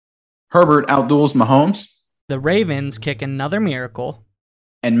Herbert outduels Mahomes. The Ravens kick another miracle.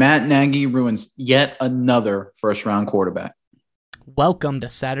 And Matt Nagy ruins yet another first-round quarterback. Welcome to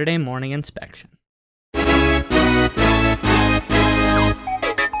Saturday Morning Inspection.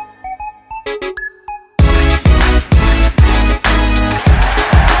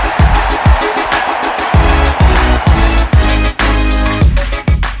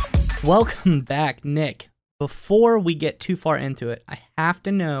 Welcome back, Nick. Before we get too far into it, I have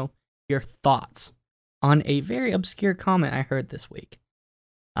to know your thoughts on a very obscure comment I heard this week.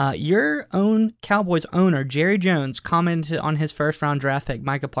 Your own Cowboys owner, Jerry Jones, commented on his first-round draft pick,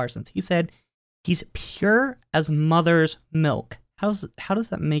 Micah Parsons. He said, he's pure as mother's milk. How does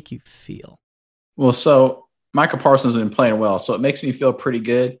that make you feel? Well, so Micah Parsons has been playing well, so it makes me feel pretty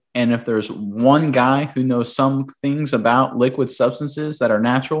good. And if there's one guy who knows some things about liquid substances that are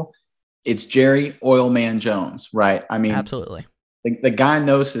natural, it's Jerry Oilman Jones, right? I mean, absolutely. The guy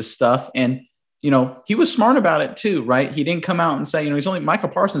knows his stuff, and he was smart about it too, right? He didn't come out and say, Micah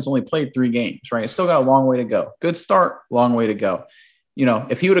Parsons only played 3 games, right? Still got a long way to go. Good start, long way to go.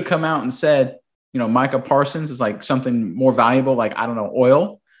 If he would have come out and said, Micah Parsons is like something more valuable, like, I don't know,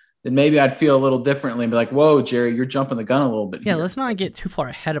 oil, then maybe I'd feel a little differently and be like, whoa, Jerry, you're jumping the gun a little bit. Yeah, here. Let's not get too far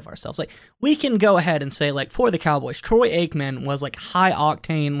ahead of ourselves. Like, we can go ahead and say, like, for the Cowboys, Troy Aikman was like high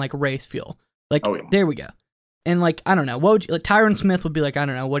octane, like race fuel. Like, oh, yeah. There we go. And like, I don't know, what would you, like Tyron Smith would be like, I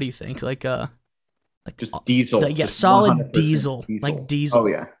don't know, what do you think? Like just diesel. Yeah, solid diesel. Like diesel. Oh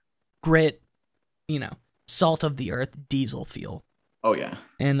yeah. Grit, salt of the earth diesel fuel. Oh yeah.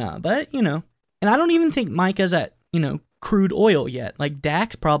 And but and I don't even think Micah's at, crude oil yet. Like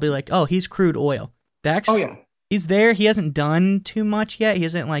Dak's probably like, oh, he's crude oil. Dak's, oh yeah, he's there. He hasn't done too much yet. He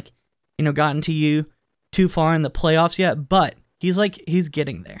hasn't like, gotten to you too far in the playoffs yet, but he's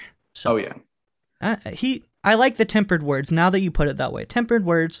getting there. So oh yeah. I like the tempered words now that you put it that way. Tempered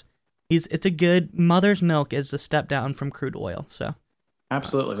words, it's a good mother's milk is a step down from crude oil. So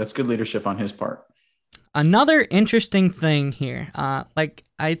absolutely, that's good leadership on his part. Another interesting thing here, like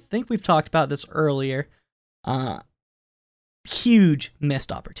I think we've talked about this earlier, huge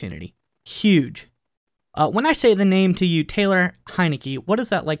missed opportunity, huge. When I say the name to you, Taylor Heinicke, what is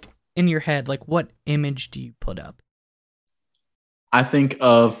that like in your head? Like, what image do you put up? I think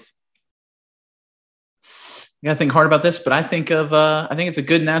of. You gotta think hard about this, but I think it's a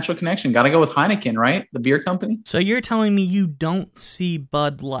good natural connection. Got to go with Heineken, right? The beer company. So you're telling me you don't see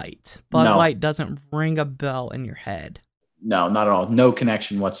Bud Light? Bud Light doesn't ring a bell in your head? No, not at all. No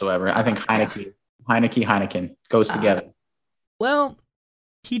connection whatsoever. I think Heineken goes together. Well,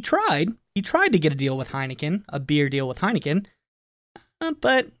 he tried. He tried to get a deal with Heineken, a beer deal with Heineken,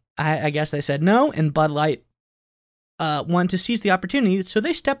 but I guess they said no, and Bud Light wanted to seize the opportunity, so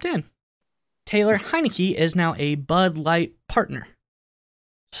they stepped in. Taylor Heinicke is now a Bud Light partner.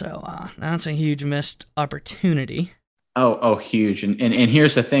 So that's a huge missed opportunity. Oh, huge. And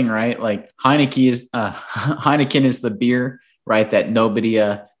here's the thing, right? Like Heineken is the beer, right? That nobody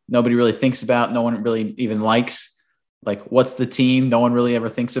really thinks about. No one really even likes. Like, what's the team? No one really ever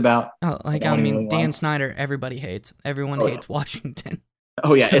thinks about. Oh, like, I mean, really Dan Snyder, everybody hates. Everyone hates Washington.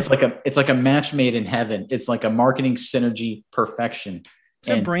 Oh yeah. It's like a match made in heaven. It's like a marketing synergy perfection. It's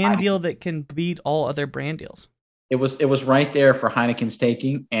a brand deal that can beat all other brand deals. It was right there for Heineken's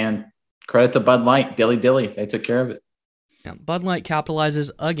taking, and credit to Bud Light, Dilly, they took care of it. Yeah, Bud Light capitalizes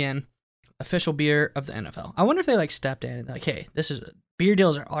again, official beer of the NFL. I wonder if they like stepped in and like, hey, this is beer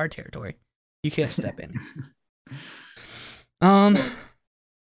deals are our territory. You can't step in.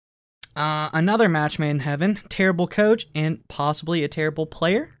 Another match made in heaven, terrible coach and possibly a terrible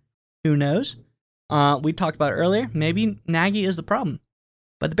player. Who knows? We talked about it earlier. Maybe Nagy is the problem.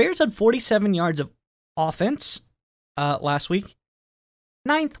 But the Bears had 47 yards of offense last week.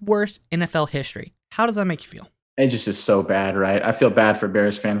 9th worst NFL history. How does that make you feel? It just is so bad, right? I feel bad for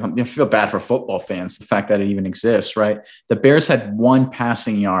Bears fans. I feel bad for football fans, the fact that it even exists, right? The Bears had 1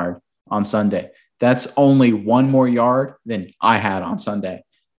 passing yard on Sunday. That's only 1 more yard than I had on Sunday.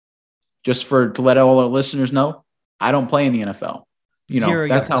 Just to let all our listeners know, I don't play in the NFL.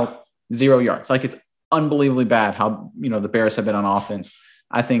 That's how 0 yards. Like, it's unbelievably bad how, the Bears have been on offense.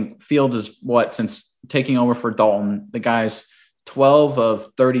 I think Fields is since taking over for Dalton, the guy's 12 of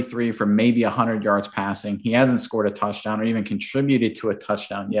 33 for maybe 100 yards passing. He hasn't scored a touchdown or even contributed to a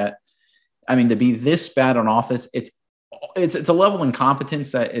touchdown yet. I mean, to be this bad on offense, it's a level of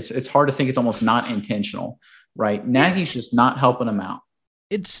incompetence that it's hard to think it's almost not intentional, right? Nagy's just not helping him out.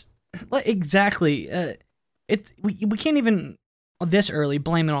 It's exactly. We can't even this early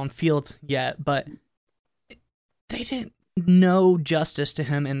blame it on Fields yet, but they didn't no justice to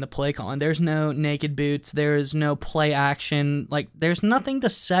him in the play calling. There's no naked boots. There is no play action. Like, there's nothing to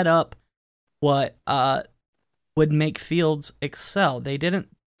set up what would make Fields excel. They didn't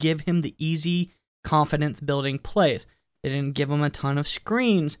give him the easy confidence building plays. They didn't give him a ton of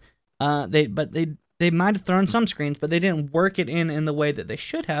screens. They might have thrown some screens, but they didn't work it in the way that they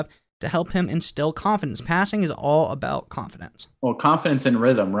should have to help him instill confidence. Passing is all about confidence. Well, confidence and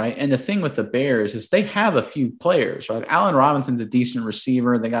rhythm, right? And the thing with the Bears is they have a few players, right? Allen Robinson's a decent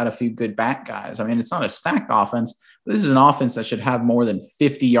receiver. They got a few good back guys. I mean, it's not a stacked offense, but this is an offense that should have more than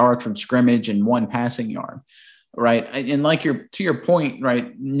 50 yards from scrimmage and 1 passing yard, right? And like to your point,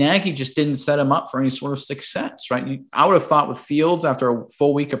 right? Nagy just didn't set him up for any sort of success, right? I would have thought with Fields after a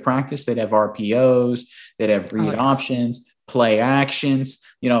full week of practice, they'd have RPOs, they'd have read options, play actions,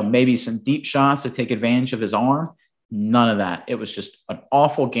 maybe some deep shots to take advantage of his arm. None of that. It was just an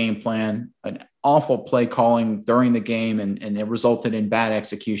awful game plan, an awful play calling during the game, and it resulted in bad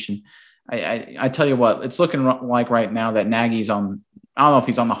execution. I tell you what, it's looking like right now that Nagy's on, I don't know if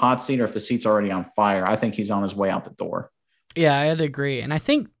he's on the hot seat or if the seat's already on fire. I think he's on his way out the door. Yeah, I'd agree. And I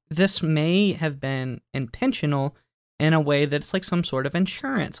think this may have been intentional in a way that's like some sort of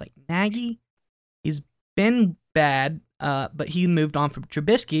insurance. Like Nagy, he's been bad, but he moved on from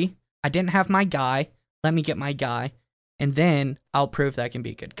Trubisky. I didn't have my guy. Let me get my guy, and then I'll prove that I can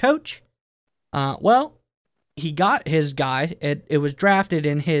be a good coach. Well, he got his guy. It was drafted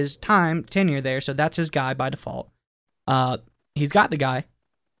in his tenure there, so that's his guy by default. He's got the guy,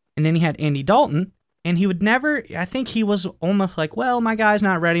 and then he had Andy Dalton, and he would never, I think he was almost like, well, my guy's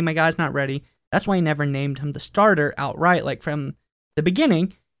not ready. That's why he never named him the starter outright, like from the beginning.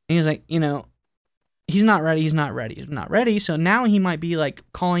 And he was like, he's not ready. So now he might be like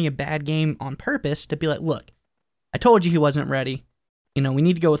calling a bad game on purpose to be like, look, I told you he wasn't ready. We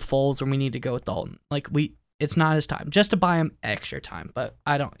need to go with Foles or we need to go with Dalton. It's not his time, just to buy him extra time. But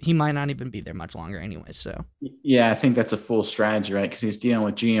he might not even be there much longer anyway. So yeah, I think that's a full strategy, right? Because he's dealing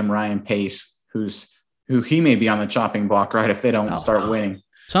with GM Ryan Pace, who he may be on the chopping block, right? If they don't start winning,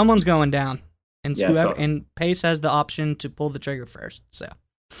 someone's going down, and and Pace has the option to pull the trigger first. So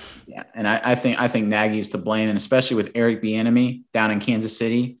yeah, and I think Nagy is to blame, and especially with Eric Bieniemy down in Kansas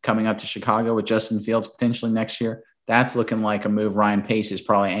City, coming up to Chicago with Justin Fields potentially next year. That's looking like a move Ryan Pace is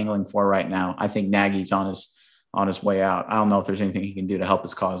probably angling for right now. I think Nagy's on his way out. I don't know if there's anything he can do to help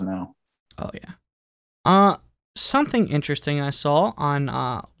his cause now. Oh yeah. Something interesting I saw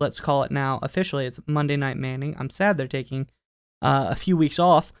on let's call it now officially, it's Monday Night Manning. I'm sad they're taking a few weeks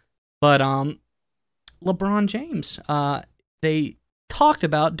off, but LeBron James, they talked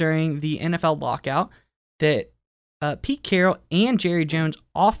about during the NFL lockout that Pete Carroll and Jerry Jones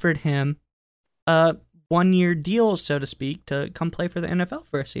offered him a 1-year deal, so to speak, to come play for the NFL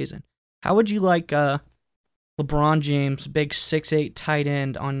for a season. How would you like LeBron James, big 6'8" tight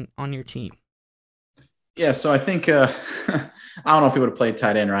end on your team? Yeah, so I think I don't know if he would have played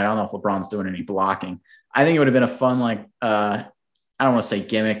tight end, right? I don't know if LeBron's doing any blocking. I think it would have been a fun, I don't want to say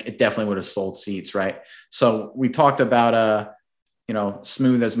gimmick. It definitely would have sold seats, right? So we talked about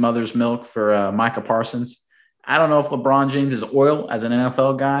smooth as mother's milk for Micah Parsons. I don't know if LeBron James is oil as an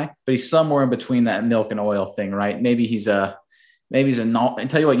NFL guy, but he's somewhere in between that milk and oil thing, right? Maybe he's a and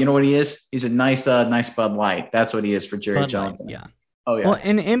tell you what, what he is? He's a nice Bud Light. That's what he is for Jerry Bud Jones. Light, yeah. Oh yeah. Well,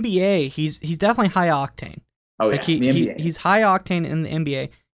 in the NBA, he's definitely high octane. Oh yeah. He's high octane in the NBA,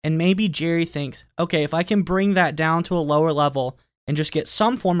 and maybe Jerry thinks, okay, if I can bring that down to a lower level and just get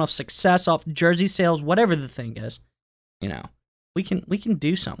some form of success off jersey sales, whatever the thing is, we can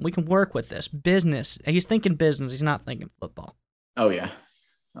do something. We can work with this business. He's thinking business. He's not thinking football. Oh yeah.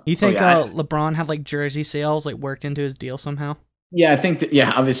 You think LeBron had jersey sales worked into his deal somehow? Yeah, I think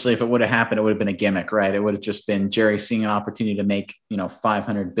that, obviously if it would have happened, it would have been a gimmick, right? It would have just been Jerry seeing an opportunity to make,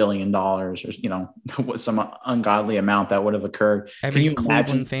 $500 billion or, some ungodly amount that would have occurred. Every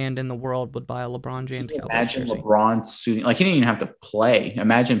Cleveland fan in the world would buy a LeBron James Cowboys imagine jersey. LeBron suiting, he didn't even have to play.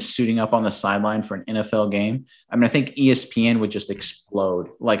 Imagine him suiting up on the sideline for an NFL game. I mean, I think ESPN would just explode.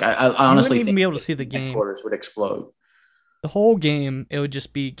 I honestly wouldn't even be able to see the game. Headquarters would explode. The whole game, it would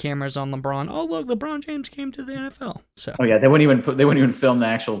just be cameras on LeBron. Oh, look, LeBron James came to the NFL. So. Oh yeah, they wouldn't even film the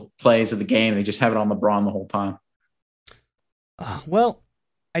actual plays of the game. They just have it on LeBron the whole time. Well,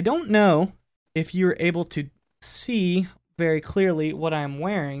 I don't know if you're able to see very clearly what I'm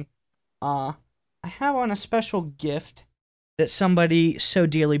wearing. I have on a special gift that somebody so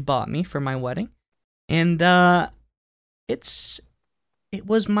dearly bought me for my wedding, and it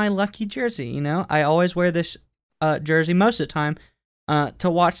was my lucky jersey. I always wear this jersey most of the time to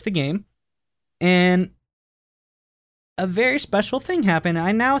watch the game, and a very special thing happened.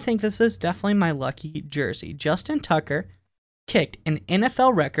 I now think this is definitely my lucky jersey. Justin Tucker kicked an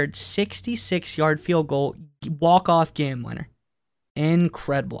NFL record 66-yard field goal walk-off game winner.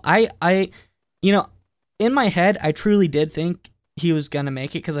 Incredible. I You know, in my head, I truly did think he was going to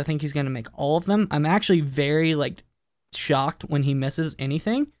make it because I think he's going to make all of them. I'm actually very, like, shocked when he misses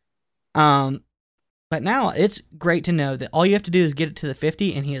anything. But now it's great to know that all you have to do is get it to the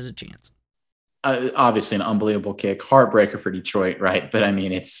 50 and he has a chance. Obviously an unbelievable kick, heartbreaker for Detroit, right? But I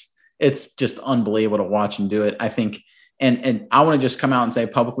mean, it's just unbelievable to watch him do it. I think, and I want to just come out and say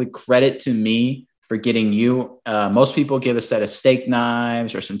publicly, credit to me for getting you. Most people give a set of steak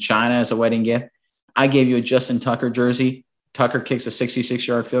knives or some china as a wedding gift. I gave you a Justin Tucker jersey. Tucker kicks a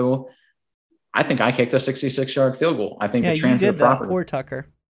 66-yard field goal. I think I kicked a 66-yard field goal. I think the transitive property. For Tucker.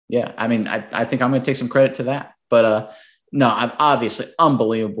 Yeah, I mean, I think I'm going to take some credit to that. But no, I've obviously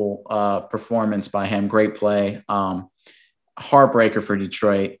unbelievable performance by him. Great play. Heartbreaker for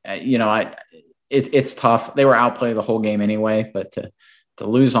Detroit. It's tough. They were outplayed the whole game anyway, but to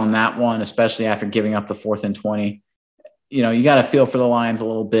lose on that one, especially after giving up the 4th and 20, you got to feel for the Lions a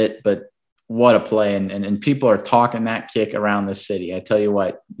little bit, but what a play. And people are talking that kick around the city. I tell you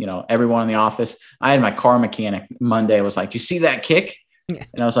what, everyone in the office, I had my car mechanic Monday was like, you see that kick? Yeah.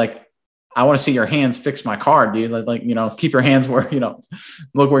 And I was like, I want to see your hands fix my car, dude. Like, keep your hands where,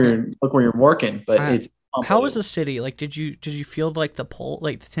 look where you're working. But it's how was the city? Like, did you feel like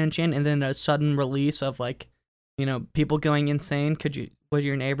the tension and then a sudden release of like, people going insane? Were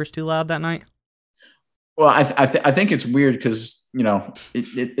your neighbors too loud that night? Well, I think it's weird because,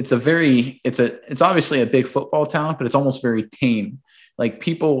 it's obviously a big football town, but it's almost very tame. Like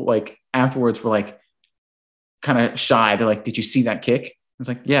people like afterwards were like kind of shy. They're like, did you see that kick? I was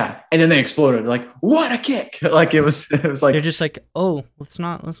like, yeah. And then they exploded. They're like, what a kick. Like it was like, they're just like, oh, let's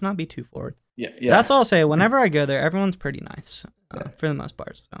not be too forward. Yeah. That's all I'll say. Whenever I go there, everyone's pretty nice for the most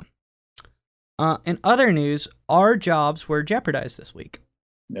part. So, in other news, our jobs were jeopardized this week.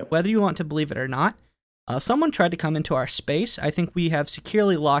 Yep. Whether you want to believe it or not, someone tried to come into our space. I think we have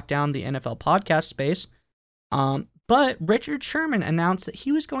securely locked down the NFL podcast space. But Richard Sherman announced that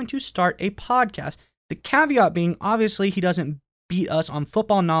he was going to start a podcast. The caveat being, obviously, he doesn't beat us on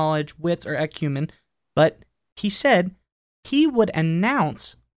football knowledge, wits, or acumen, but he said he would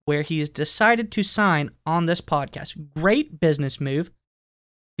announce where he has decided to sign on this podcast. Great business move.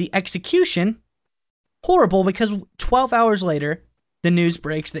 The execution, horrible, because 12 hours later, the news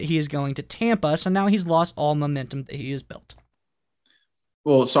breaks that he is going to Tampa, so now he's lost all momentum that he has built.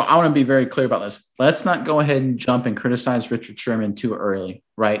 Well, so I want to be very clear about this. Let's not go ahead and jump and criticize Richard Sherman too early,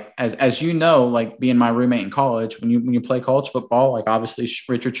 right? As you know, like being my roommate in college, when you play college football, like obviously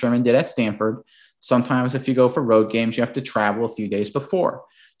Richard Sherman did at Stanford, sometimes if you go for road games, you have to travel a few days before.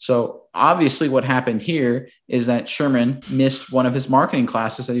 So obviously what happened here is that Sherman missed one of his marketing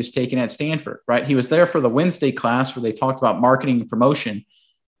classes that he was taking at Stanford, right? He was there for the Wednesday class where they talked about marketing and promotion,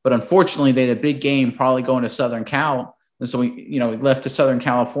 but unfortunately they had a big game probably going to Southern Cal. And so we left to Southern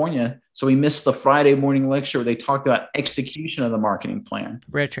California. So we missed the Friday morning lecture where they talked about execution of the marketing plan.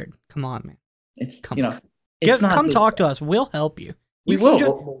 Richard, come on, man. Come talk to us. We'll help you. We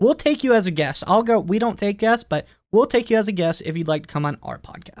will. We'll take you as a guest. We don't take guests, but we'll take you as a guest if you'd like to come on our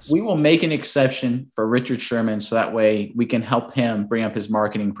podcast. We will make an exception for Richard Sherman so that way we can help him bring up his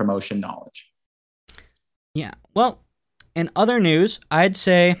marketing promotion knowledge. Yeah. Well, in other news, I'd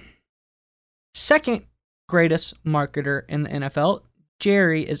say second greatest marketer in the NFL.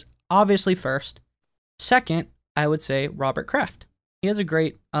 Jerry is obviously first. Second, I would say Robert Kraft. He has a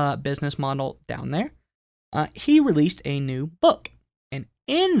great business model down there. He released a new book. And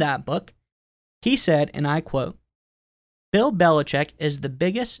in that book, he said, and I quote, "Bill Belichick is the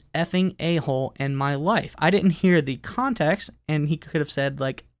biggest effing a-hole in my life." I didn't hear the context, and he could have said,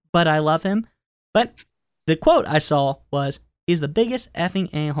 like, but I love him. But the quote I saw was, "He's the biggest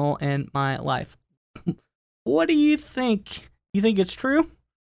effing a-hole in my life." What do you think? You think it's true?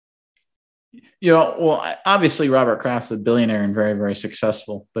 Well, obviously Robert Kraft's a billionaire and very, very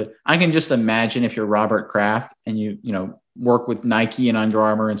successful, but I can just imagine if you're Robert Kraft and you work with Nike and Under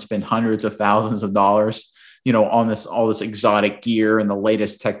Armour and spend hundreds of thousands of dollars, on all this exotic gear and the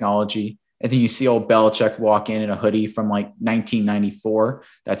latest technology. And then you see old Belichick walk in a hoodie from like 1994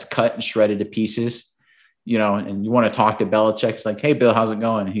 that's cut and shredded to pieces. And you want to talk to Belichick. It's like, hey, Bill, how's it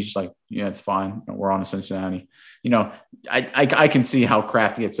going? And he's just like, yeah, it's fine. We're on to Cincinnati. I can see how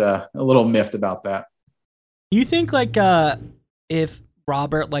Kraft gets a little miffed about that. You think like if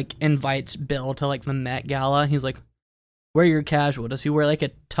Robert like invites Bill to like the Met Gala, he's like, wear your casual. Does he wear like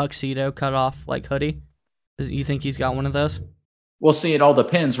a tuxedo cut off like hoodie? You think he's got one of those? Well, see, it all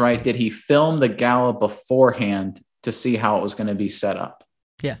depends, right? Did he film the gala beforehand to see how it was going to be set up?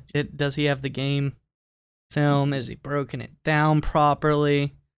 Yeah. Does he have the game film? Is he broken it down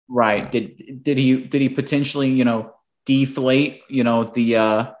properly? Right. Did he potentially, deflate,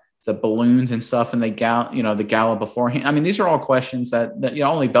 the the balloons and stuff and the gala beforehand. I mean, these are all questions that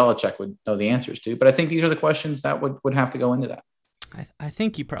only Belichick would know the answers to. But I think these are the questions that would have to go into that. I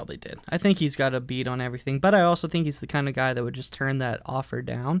think he probably did. I think he's got a beat on everything, but I also think he's the kind of guy that would just turn that offer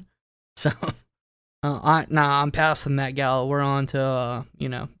down. So, I'm past the Met Gala. We're on to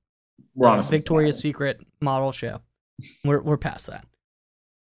We're on a Victoria's Secret model show. We're past that.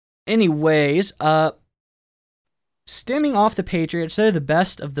 Anyways, stemming off the Patriots, they're the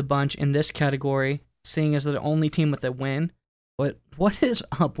best of the bunch in this category, seeing as they're the only team with a win. But what is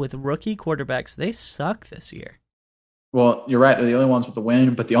up with rookie quarterbacks? They suck this year. Well, you're right. They're the only ones with the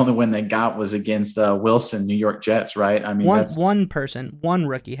win, but the only win they got was against Wilson, New York Jets, right? I mean, one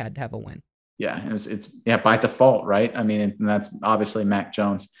rookie had to have a win. Yeah, it's by default, right? I mean, and that's obviously Mac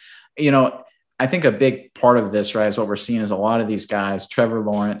Jones. I think a big part of this, right, is what we're seeing is a lot of these guys, Trevor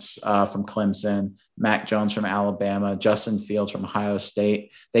Lawrence from Clemson, Mac Jones from Alabama, Justin Fields from Ohio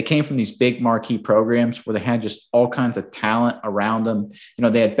State. They came from these big marquee programs where they had just all kinds of talent around them.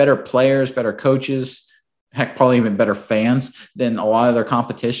 They had better players, better coaches, heck, probably even better fans than a lot of their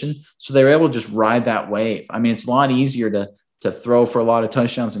competition. So they were able to just ride that wave. I mean, it's a lot easier to throw for a lot of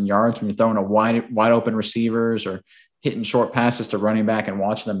touchdowns and yards when you're throwing a wide open receivers or hitting short passes to running back and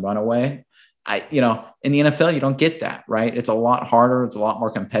watching them run away. In the NFL, you don't get that, right? It's a lot harder. It's a lot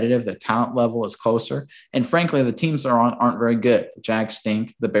more competitive. The talent level is closer. And frankly, the teams aren't very good. The Jags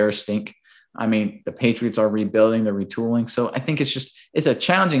stink. The Bears stink. I mean, the Patriots are rebuilding, they're retooling. So I think it's a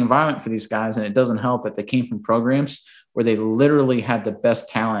challenging environment for these guys. And it doesn't help that they came from programs where they literally had the best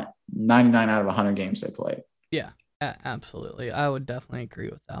talent 99 out of 100 games they played. Yeah, absolutely. I would definitely agree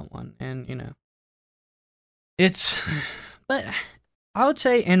with that one. And, but I would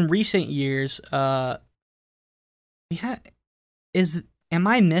say in recent years, am I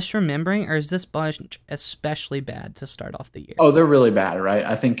misremembering, or is this bunch especially bad to start off the year? Oh, they're really bad, right?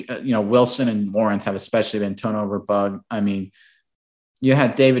 I think, Wilson and Lawrence have especially been turnover bug. I mean, you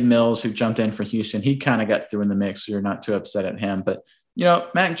had David Mills who jumped in for Houston. He kind of got through in the mix, so you're not too upset at him. But,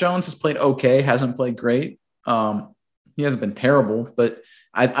 Mac Jones has played okay, hasn't played great. He hasn't been terrible, but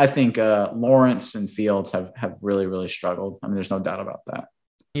I think Lawrence and Fields have really, really struggled. I mean, there's no doubt about that.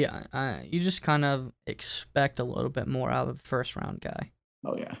 Yeah, you just kind of expect a little bit more out of the first round guy.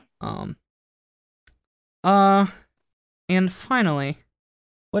 Oh yeah. And finally,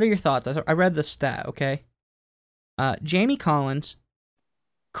 what are your thoughts? I read the stat, okay? Jamie Collins,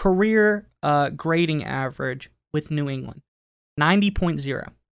 career grading average with New England,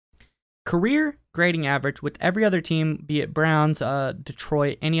 90.0. Career grading average with every other team, be it Browns,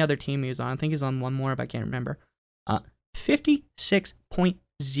 Detroit, any other team he was on. I think he's on one more if I can't remember.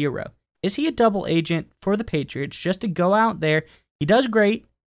 56.0. Is he a double agent for the Patriots just to go out there? He does great,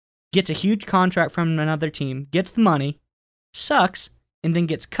 gets a huge contract from another team, gets the money, sucks, and then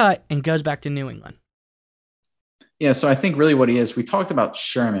gets cut and goes back to New England. Yeah, so I think really what he is, we talked about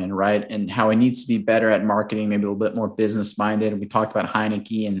Sherman, right, and how he needs to be better at marketing, maybe a little bit more business-minded. We talked about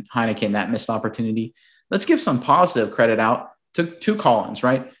Heineke and that missed opportunity. Let's give some positive credit out to Collins,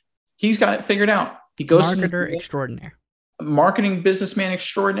 right? He's got it figured out. He goes Marketer extraordinaire. Marketing businessman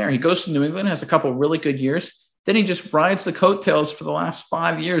extraordinaire. He goes to New England, has a couple really good years. Then he just rides the coattails for the last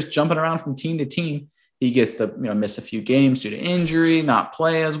 5 years, jumping around from team to team. He gets to miss a few games due to injury, not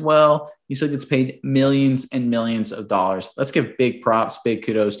play as well. He still gets paid millions and millions of dollars. Let's give big props, big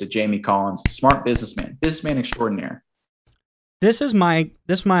kudos to Jamie Collins, smart businessman extraordinaire. This is my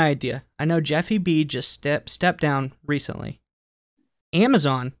idea. I know Jeffy B just stepped down recently.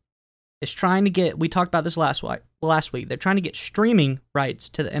 Amazon is trying to get, we talked about this last week, they're trying to get streaming rights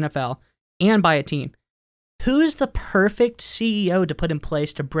to the NFL and buy a team. Who is the perfect CEO to put in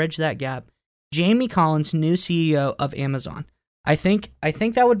place to bridge that gap? Jamie Collins, new CEO of Amazon. I think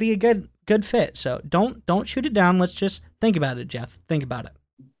that would be a good fit. So don't shoot it down. Let's just think about it, Jeff. Think about it.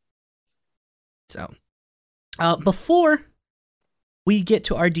 So, before we get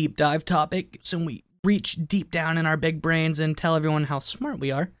to our deep dive topic, so we reach deep down in our big brains and tell everyone how smart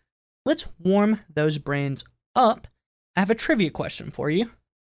we are, let's warm those brains up. I have a trivia question for you.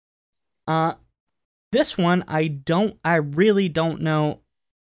 This one, I really don't know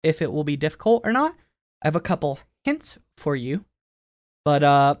if it will be difficult or not. I have a couple hints for you,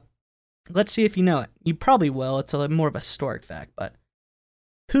 but let's see if you know it. You probably will. It's more of a historic fact, but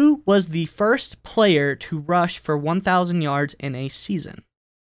who was the first player to rush for 1,000 yards in a season?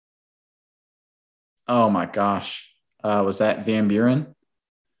 Oh my gosh. Was that Van Buren?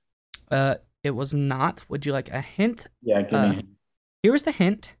 It was not. Would you like a hint? Yeah, give me a hint. Here was the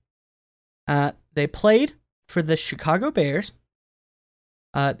hint. They played for the Chicago Bears.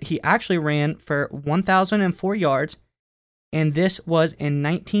 He actually ran for 1,004 yards. and this was in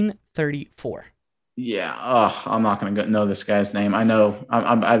 1934. Yeah. Oh, I'm not going to know this guy's name. I know.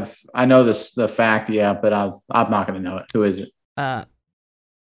 I know this the fact. Yeah, but I'm not going to know it. Who is it?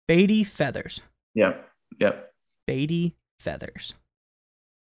 Beatty Feathers. Yep. Yep. Beatty Feathers.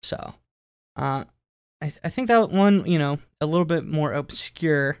 So, I think that one, a little bit more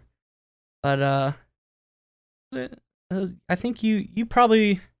obscure, but I think you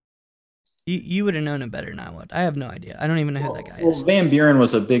probably you would have known it better than I would. I have no idea. I don't even know who that guy is. Van Buren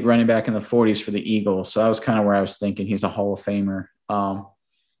was a big running back in the 40s for the Eagles, so that was kind of where I was thinking he's a Hall of Famer.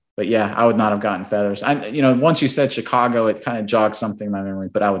 But yeah, I would not have gotten Feathers. Once you said Chicago, it kind of jogged something in my memory,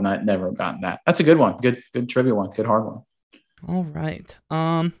 but I would never have gotten that. That's a good one. Good trivia one. Good hard one. All right.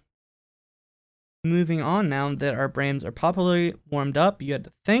 Moving on now that our brains are properly warmed up, you had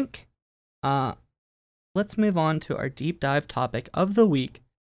to think. Let's move on to our deep dive topic of the week.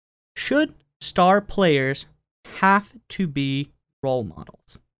 Should star players have to be role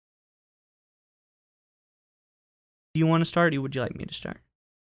models? Do you want to start, or would you like me to start?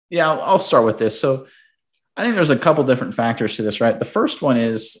 Yeah, I'll start with this. So I think there's a couple different factors to this, right? The first one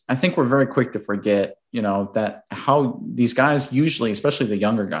is I think we're very quick to forget, that how these guys usually, especially the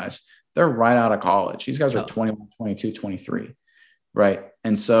younger guys, they're right out of college. These guys are 21, 22, 23, right?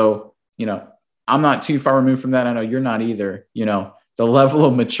 And so, I'm not too far removed from that. I know you're not either. The level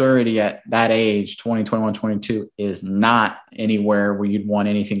of maturity at that age, 20, 21, 22, is not anywhere where you'd want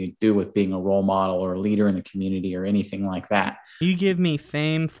anything to do with being a role model or a leader in the community or anything like that. You give me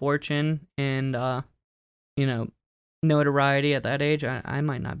fame, fortune, and, notoriety at that age, I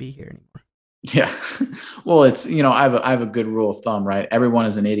might not be here anymore. Yeah. Well, it's, I have a good rule of thumb, right? Everyone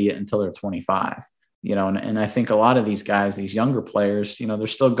is an idiot until they're 25, and I think a lot of these guys, these younger players, they're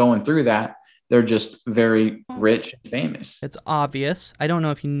still going through that. They're just very rich and famous. It's obvious. I don't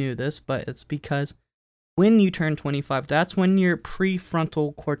know if you knew this, but it's because when you turn 25, that's when your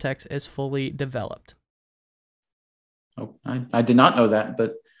prefrontal cortex is fully developed. Oh, I did not know that,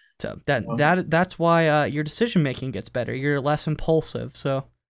 but so that's why your decision making gets better. You're less impulsive. So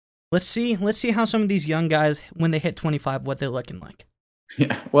let's see how some of these young guys, when they hit 25, what they're looking like.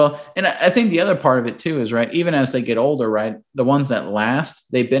 Yeah, well, and I think the other part of it too is, right, even as they get older, right, the ones that last,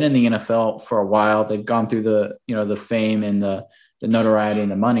 they've been in the NFL for a while. They've gone through the fame and the notoriety and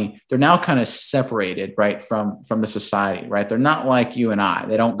the money. They're now kind of separated, right, from the society, right? They're not like you and I.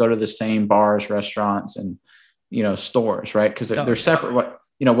 They don't go to the same bars, restaurants, and stores, right? Because they're separate.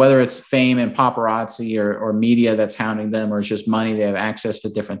 Whether it's fame and paparazzi or media that's hounding them, or it's just money, they have access to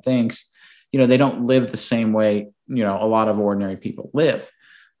different things. They don't live the same way, a lot of ordinary people live,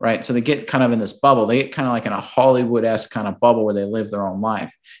 right? So they get kind of in this bubble. They get kind of like in a Hollywood-esque kind of bubble where they live their own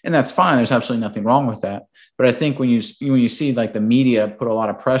life. And that's fine. There's absolutely nothing wrong with that. But I think when you see like the media put a lot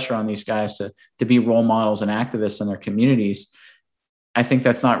of pressure on these guys to be role models and activists in their communities, I think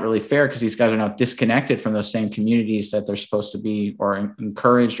that's not really fair, because these guys are now disconnected from those same communities that they're supposed to be, or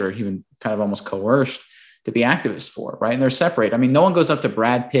encouraged, or even kind of almost coerced to be activists for, right? And they're separate. I mean, no one goes up to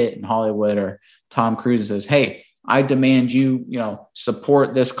Brad Pitt in Hollywood or Tom Cruise and says, "Hey, I demand you,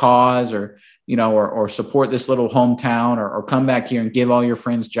 support this cause, or, or support this little hometown, or come back here and give all your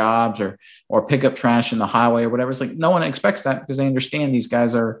friends jobs, or pick up trash in the highway," or whatever. It's like, no one expects that, because they understand these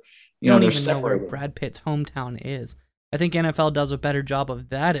guys are, you don't even know where Brad Pitt's hometown is. I think NFL does a better job of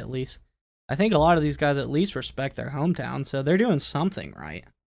that, at least. I think a lot of these guys at least respect their hometown, so they're doing something right.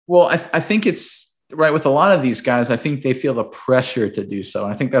 Well, I think it's right with a lot of these guys. I think they feel the pressure to do so.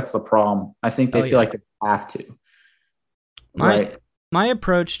 And I think that's the problem. I think they feel like they have to. My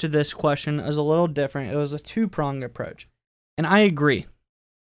approach to this question is a little different. It was a two-pronged approach. And I agree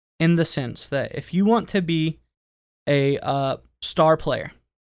in the sense that if you want to be a star player,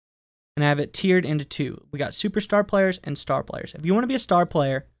 and I have it tiered into two. We got superstar players and star players. If you want to be a star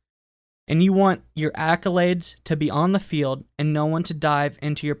player and you want your accolades to be on the field and no one to dive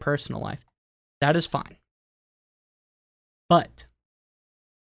into your personal life, that is fine. But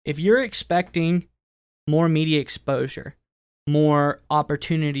if you're expecting more media exposure, more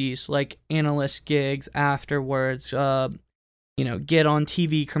opportunities like analyst gigs afterwards, get on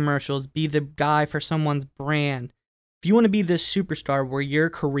TV commercials, be the guy for someone's brand. If you want to be this superstar where your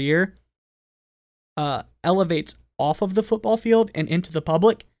career elevates off of the football field and into the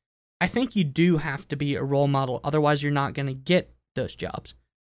public, I think you do have to be a role model. Otherwise, you're not going to get those jobs.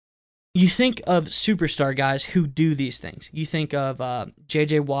 You think of superstar guys who do these things. You think of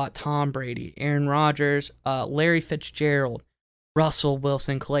J.J. Watt, Tom Brady, Aaron Rodgers, Larry Fitzgerald, Russell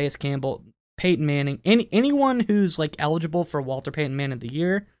Wilson, Calais Campbell, Peyton Manning, anyone who's like eligible for Walter Payton Man of the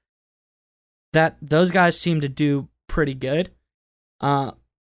Year. That those guys seem to do pretty good.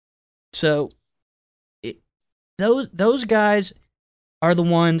 So those guys are the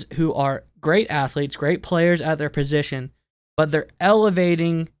ones who are great athletes, great players at their position, but they're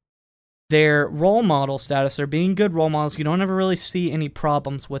elevating their role model status. They're being good role models. You don't ever really see any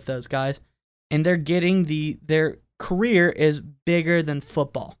problems with those guys, and they're getting their career is bigger than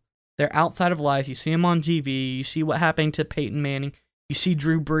football. They're outside of life. You see them on TV. You see what happened to Peyton Manning. You see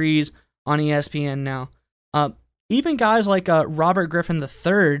Drew Brees on ESPN now. Even guys like Robert Griffin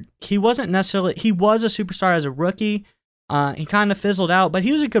III, he was a superstar as a rookie. He kind of fizzled out, but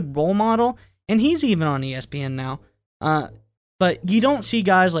he was a good role model, and he's even on ESPN now. But you don't see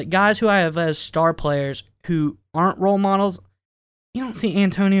guys who I have as star players who aren't role models. You don't see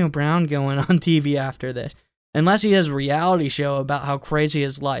Antonio Brown going on TV after this, unless he has a reality show about how crazy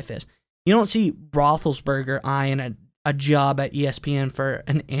his life is. You don't see Roethlisberger eyeing a job at ESPN for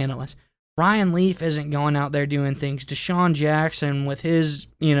an analyst. Ryan Leaf isn't going out there doing things. Deshaun Jackson with his,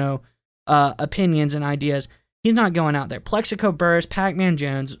 opinions and ideas, he's not going out there. Plexico Burress, Pac-Man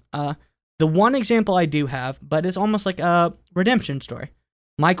Jones. The one example I do have, but it's almost like a redemption story.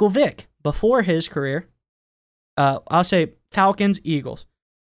 Michael Vick, before his career, I'll say Falcons, Eagles.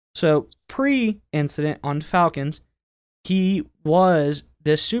 So pre-incident on Falcons, he was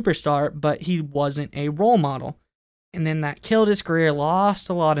this superstar, but he wasn't a role model. And then that killed his career, lost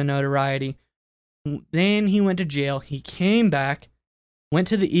a lot of notoriety. Then he went to jail. He came back, went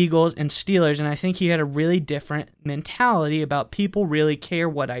to the Eagles and Steelers, and I think he had a really different mentality about people really care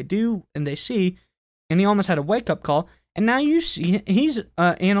what I do and they see, and he almost had a wake-up call. And now you see he's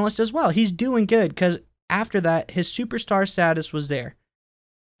an analyst as well. He's doing good because after that, his superstar status was there.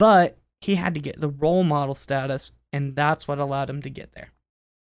 But he had to get the role model status, and that's what allowed him to get there.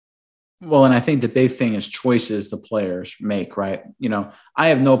 Well, and I think the big thing is choices the players make, right? I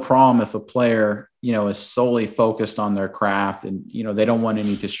have no problem if a player, is solely focused on their craft and, they don't want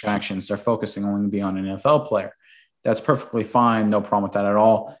any distractions. They're focusing only to be on an NFL player. That's perfectly fine. No problem with that at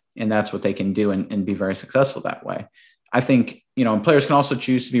all. And that's what they can do and be very successful that way. I think, and players can also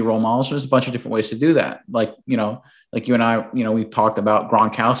choose to be role models. There's a bunch of different ways to do that. Like you and I, we talked about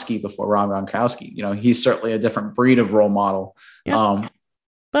Gronkowski before, Rob Gronkowski. He's certainly a different breed of role model. Yeah.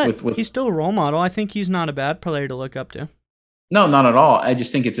 But he's still a role model. I think he's not a bad player to look up to. No, not at all. I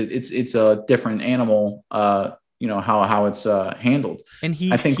just think it's a different animal. How it's handled. And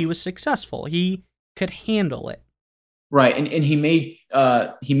I think he was successful. He could handle it. Right, and he made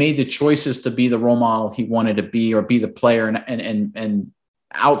the choices to be the role model he wanted to be, or be the player, and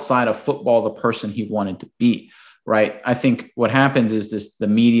outside of football, the person he wanted to be. Right. I think what happens is the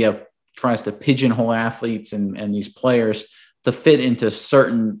media tries to pigeonhole athletes and these players to fit into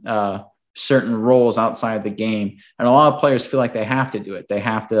certain roles outside the game. And a lot of players feel like they have to do it. They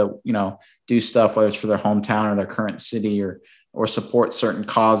have to, do stuff, whether it's for their hometown or their current city, or support certain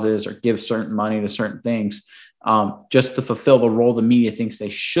causes or give certain money to certain things, just to fulfill the role the media thinks they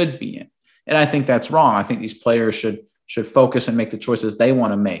should be in. And I think that's wrong. I think these players should focus and make the choices they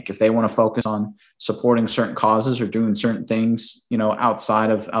want to make. If they want to focus on supporting certain causes or doing certain things, outside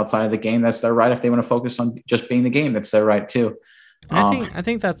of the game, that's their right. If they want to focus on just being the game, that's their right too. I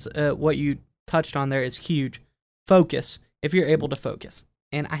think that's what you touched on there is huge. Focus, if you're able to focus.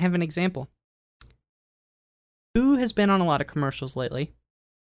 And I have an example. Who has been on a lot of commercials lately,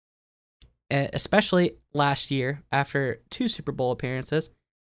 especially last year after 2 Super Bowl appearances,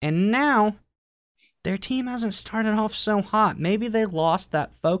 and now their team hasn't started off so hot. Maybe they lost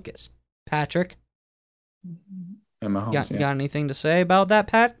that focus. Patrick, Mahomes, got anything to say about that,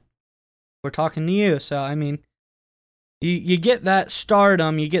 Pat? We're talking to you. So, I mean, you get that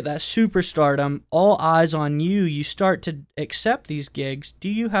stardom, you get that superstardom, all eyes on you. You start to accept these gigs. Do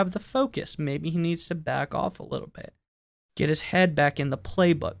you have the focus? Maybe he needs to back off a little bit. Get his head back in the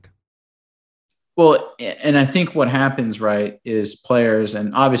playbook. Well, and I think what happens, right, is players,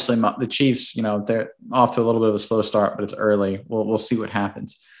 and obviously the Chiefs, they're off to a little bit of a slow start, but it's early. We'll see what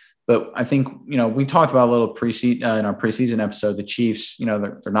happens. But I think, we talked about a little in our preseason episode, the Chiefs,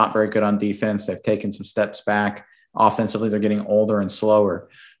 they're not very good on defense. They've taken some steps back. Offensively, they're getting older and slower.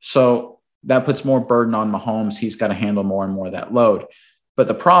 So that puts more burden on Mahomes. He's got to handle more and more of that load. But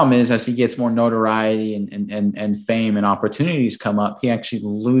the problem is, as he gets more notoriety and fame and opportunities come up, he actually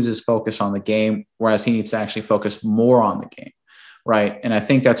loses focus on the game, whereas he needs to actually focus more on the game, right? And I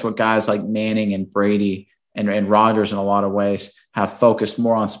think that's what guys like Manning and Brady and Rodgers in a lot of ways have focused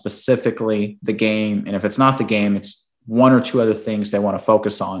more on, specifically the game. And if it's not the game, it's 1 or 2 other things they want to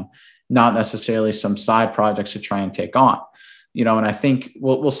focus on, not necessarily some side projects to try and take on. And I think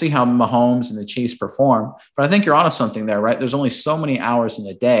we'll see how Mahomes and the Chiefs perform. But I think you're onto something there, right? There's only so many hours in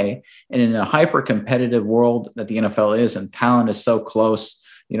the day. And in a hyper-competitive world that the NFL is, and talent is so close,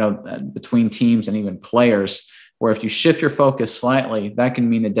 between teams and even players, where if you shift your focus slightly, that can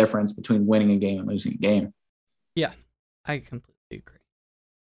mean the difference between winning a game and losing a game. Yeah, I completely agree.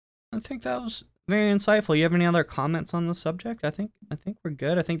 I think that was very insightful. You have any other comments on the subject? I think we're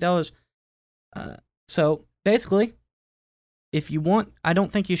good. I think that was so basically, if you want, I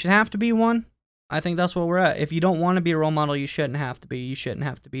don't think you should have to be one. I think that's where we're at. If you don't want to be a role model, you shouldn't have to be. You shouldn't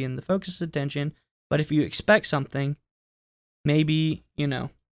have to be in the focus of attention. But if you expect something, maybe,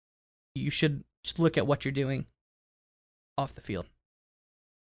 you should just look at what you're doing off the field.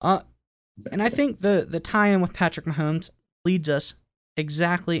 And I think the tie-in with Patrick Mahomes leads us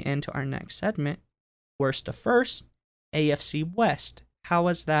exactly into our next segment. Worst to first, AFC West. How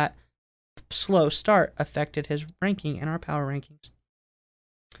has that slow start affected his ranking in our power rankings?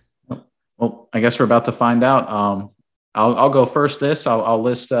 Well, I guess we're about to find out. I'll go first. I'll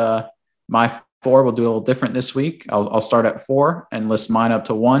list my 4. We'll do a little different this week. I'll start at 4 and list mine up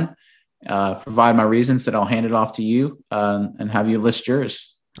to 1. Provide my reasons, and I'll hand it off to you and have you list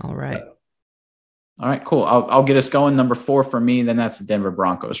yours. All right. All right, cool. I'll get us going. Number 4 for me, then that's the Denver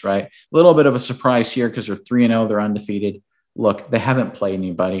Broncos, right? A little bit of a surprise here because they're 3-0. They're undefeated. Look, they haven't played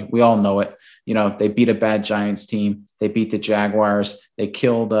anybody. We all know it. They beat a bad Giants team. They beat the Jaguars. They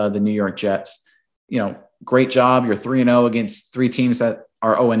killed the New York Jets. Great job. You're 3-0 against 3 teams that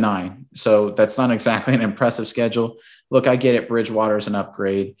are 0-9. So that's not exactly an impressive schedule. Look, I get it. Bridgewater is an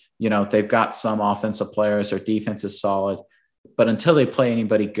upgrade. They've got some offensive players. Their defense is solid. But until they play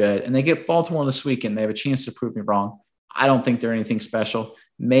anybody good, and they get Baltimore this weekend, they have a chance to prove me wrong. I don't think they're anything special.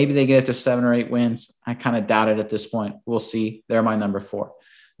 Maybe they get it to 7 or 8 wins. I kind of doubt it at this point. We'll see. They're my number 4.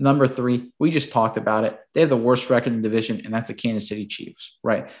 Number 3, we just talked about it. They have the worst record in the division, and that's the Kansas City Chiefs,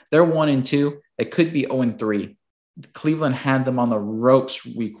 right? They're 1-2. They could be 0-3. Cleveland had them on the ropes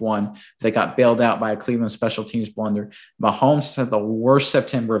week 1. They got bailed out by a Cleveland special teams blunder. Mahomes had the worst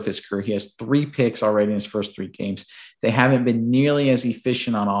September of his career. He has 3 picks already in his first 3 games. They haven't been nearly as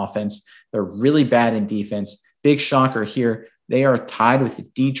efficient on offense. They're really bad in defense. Big shocker here. They are tied with the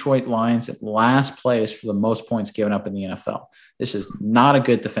Detroit Lions at last place for the most points given up in the NFL. This is not a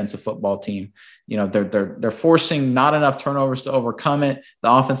good defensive football team. They're forcing not enough turnovers to overcome it. The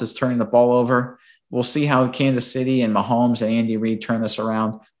offense is turning the ball over. We'll see how Kansas City and Mahomes and Andy Reid turn this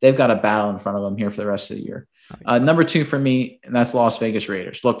around. They've got a battle in front of them here for the rest of the year. Number 2 for me, and that's Las Vegas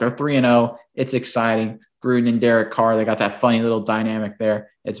Raiders. Look, they're 3-0. It's exciting. Gruden and Derek Carr, they got that funny little dynamic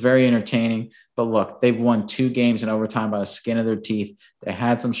there. It's very entertaining. But look, they've won 2 games in overtime by the skin of their teeth. They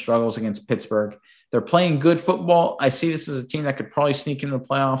had some struggles against Pittsburgh. They're playing good football. I see this as a team that could probably sneak into the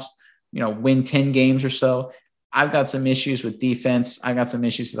playoffs, win 10 games or so. I've got some issues with defense. I got some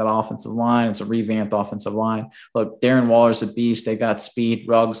issues with that offensive line. It's a revamped offensive line. Look, Darren Waller's a beast. They got speed.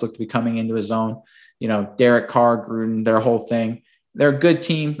 Ruggs look to be coming into his own. Derek Carr, Gruden, their whole thing. They're a good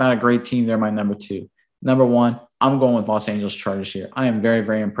team, not a great team. They're my number 2. Number 1, I'm going with Los Angeles Chargers here. I am very,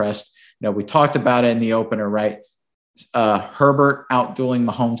 very impressed. We talked about it in the opener, right? Herbert outdueling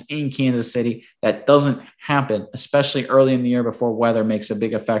Mahomes in Kansas City. That doesn't happen, especially early in the year before weather makes a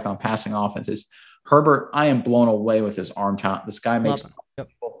big effect on passing offenses. Herbert, I am blown away with his arm talent. This guy makes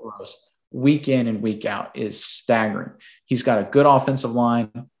throws week in and week out. It is staggering. He's got a good offensive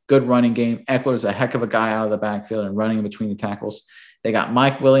line, good running game. Eckler's a heck of a guy out of the backfield and running in between the tackles. They got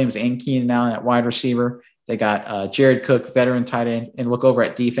Mike Williams and Keenan Allen at wide receiver. They got Jared Cook, veteran tight end. And look over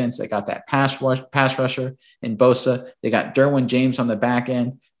at defense. They got that pass rusher in Bosa. They got Derwin James on the back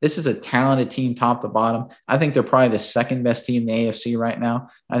end. This is a talented team top to bottom. I think they're probably the second best team in the AFC right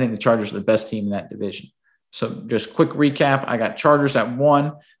now. I think the Chargers are the best team in that division. So just quick recap. I got Chargers at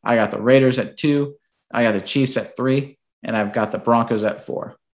 1. I got the Raiders at 2. I got the Chiefs at 3. And I've got the Broncos at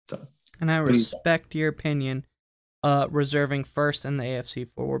 4. And I respect your opinion, reserving first in the AFC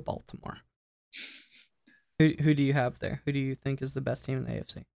for Baltimore. Who do you have there? Who do you think is the best team in the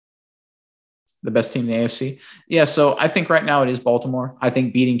AFC? The best team in the AFC? Yeah, so I think right now it is Baltimore. I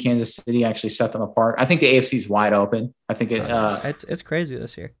think beating Kansas City actually set them apart. I think the AFC is wide open. I think it's crazy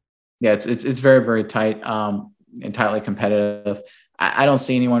this year. Yeah, it's very, very tight and tightly competitive. I don't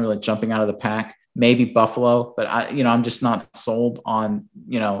see anyone really jumping out of the pack. Maybe Buffalo, but I'm just not sold on,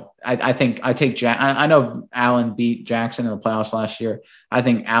 I think I take I know Allen beat Jackson in the playoffs last year. I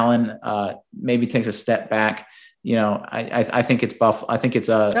think Allen maybe takes a step back. I think it's Buffalo. I think it's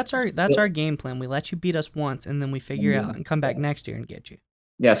that's our game plan. We let you beat us once and then we figure out and come back next year and get you.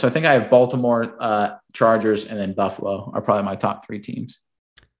 Yeah. So I think I have Baltimore, Chargers, and then Buffalo are probably my top 3 teams.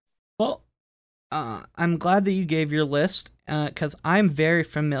 Well, I'm glad that you gave your list because I'm very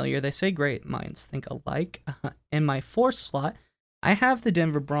familiar. They say great minds think alike. In my 4th slot, I have the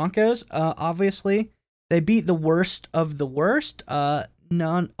Denver Broncos. Obviously, they beat the worst of the worst.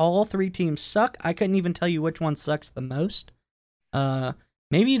 all three teams suck. I couldn't even tell you which one sucks the most.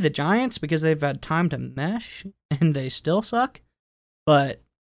 Maybe the Giants because they've had time to mesh and they still suck. But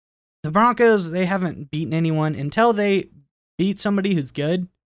the Broncos, they haven't beaten anyone. Until they beat somebody who's good,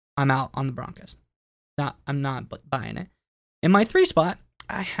 I'm out on the Broncos. I'm not buying it. In my 3 spot,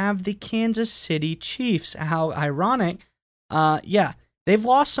 I have the Kansas City Chiefs. How ironic. Yeah, they've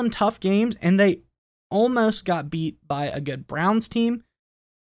lost some tough games, and they almost got beat by a good Browns team.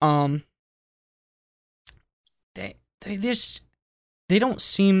 They don't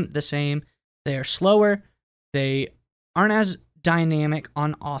seem the same. They are slower. They aren't as dynamic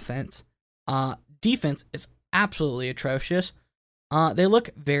on offense. Defense is absolutely atrocious. They look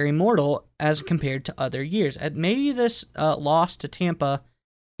very mortal as compared to other years. And maybe this loss to Tampa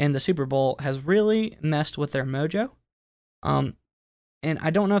in the Super Bowl has really messed with their mojo. And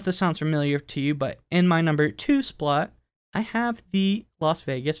I don't know if this sounds familiar to you, but in my number 2 spot, I have the Las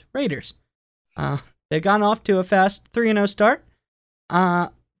Vegas Raiders. They've gone off to a fast 3-0 start.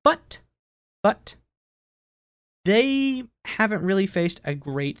 But they haven't really faced a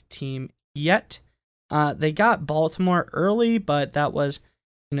great team yet. They got Baltimore early, but that was,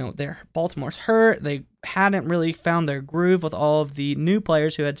 Baltimore's hurt. They hadn't really found their groove with all of the new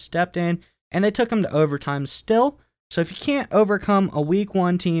players who had stepped in, and they took them to overtime still. So if you can't overcome a week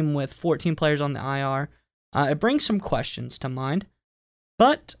 1 team with 14 players on the IR, it brings some questions to mind.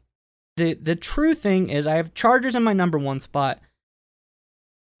 But the true thing is I have Chargers in my number 1 spot.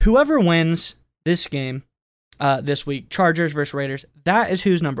 Whoever wins this game this week, Chargers versus Raiders, that is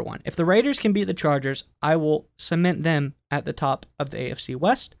who's number 1. If the Raiders can beat the Chargers, I will cement them at the top of the AFC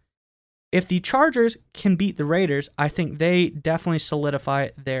West. If the Chargers can beat the Raiders, I think they definitely solidify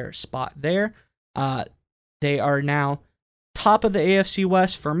their spot there. They are now top of the AFC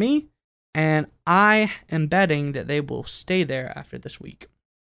West for me, and I am betting that they will stay there after this week.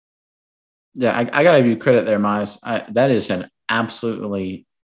 Yeah, I got to give you credit there, Miles. That is an absolutely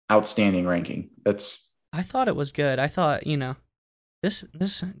outstanding ranking. I thought it was good. I thought, this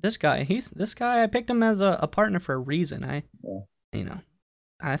guy, I picked him as a partner for a reason.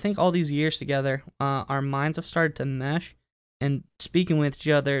 I think all these years together, our minds have started to mesh, and speaking with each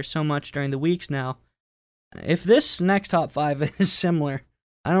other so much during the weeks now. If this next top 5 is similar,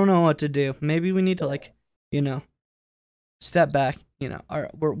 I don't know what to do. Maybe we need to step back.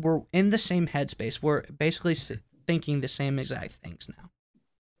 We're in the same headspace. We're basically thinking the same exact things now.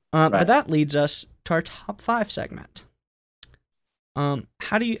 Right. But that leads us to our top 5 segment.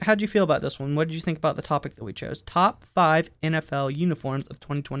 How'd you feel about this one? What did you think about the topic that we chose? Top 5 NFL uniforms of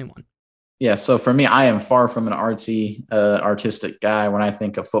 2021. Yeah, so for me, I am far from an artistic guy. When I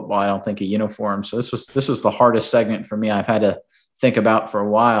think of football, I don't think of uniforms. So this was the hardest segment for me I've had to think about for a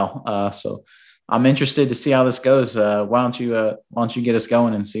while. So I'm interested to see how this goes. Why don't you get us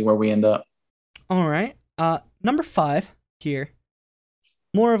going and see where we end up? All right. Number 5 here.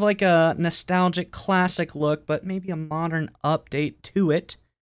 More of like a nostalgic classic look, but maybe a modern update to it.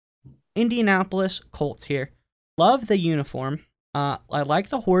 Indianapolis Colts here. Love the uniform. I like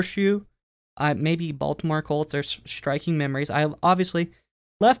the horseshoe. Maybe Baltimore Colts are striking memories. I obviously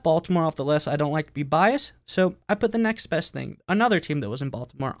left Baltimore off the list. I don't like to be biased, so I put the next best thing, another team that was in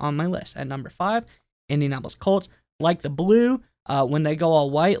Baltimore, on my list. At number 5, Indianapolis Colts. Like the blue, when they go all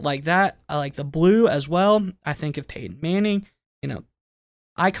white like that. I like the blue as well. I think of Peyton Manning.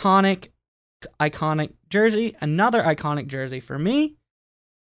 Iconic jersey. Another iconic jersey for me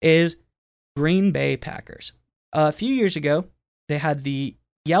is Green Bay Packers. A few years ago, they had the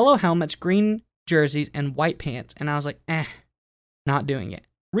yellow helmets, green jerseys, and white pants, and I was like, not doing it.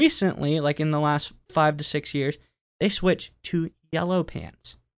 Recently, like in the last 5 to 6 years, they switched to yellow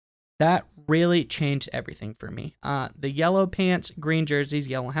pants. That really changed everything for me. The yellow pants, green jerseys,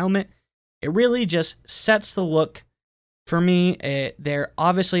 yellow helmet, it really just sets the look for me. They're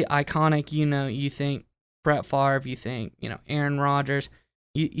obviously iconic. You think Brett Favre, you think, Aaron Rodgers,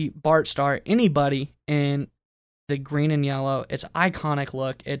 you Bart Starr, anybody in the green and yellow. It's an iconic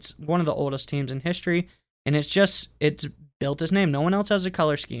look. It's one of the oldest teams in history, and it's built its name. No one else has a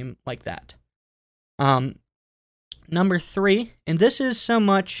color scheme like that. Number 3, and this is so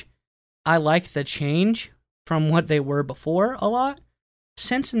much I like the change from what they were before a lot.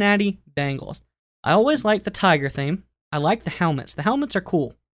 Cincinnati Bengals. I always like the tiger theme. I like the helmets. The helmets are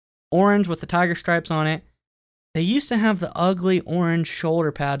cool. Orange with the tiger stripes on it. They used to have the ugly orange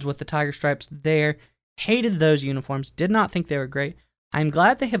shoulder pads with the tiger stripes there. Hated those uniforms. Did not think they were great. I'm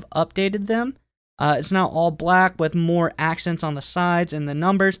glad they have updated them. It's now all black with more accents on the sides and the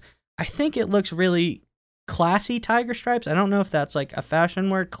numbers. I think it looks really classy, tiger stripes. I don't know if that's like a fashion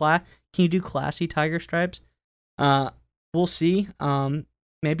word. Can you do classy tiger stripes? we'll see.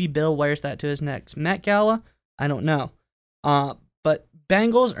 Maybe Bill wears that to his next Met Gala. I don't know. But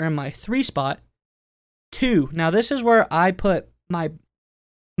Bengals are in my 3 spot. 2. Now this is where I put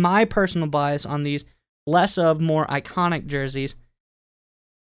my personal bias on these less of more iconic jerseys.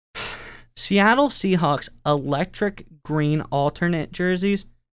 Seattle Seahawks electric green alternate jerseys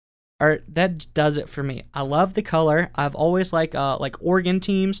that does it for me. I love the color. I've always like Oregon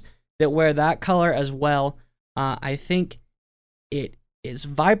teams that wear that color as well. I think it is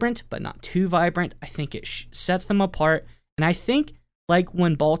vibrant, but not too vibrant. I think it sets them apart. And I think like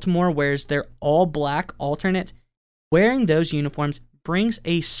when Baltimore wears their all black alternates, wearing those uniforms brings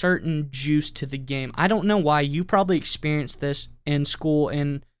a certain juice to the game. I don't know why. You probably experienced this in school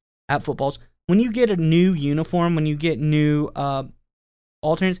and at footballs. When you get a new uniform, when you get new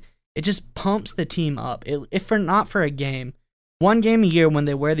alternates, it just pumps the team up. If for not for a game, one game a year when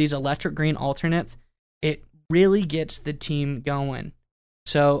they wear these electric green alternates, it really gets the team going.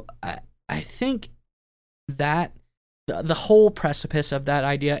 So I think that the whole precipice of that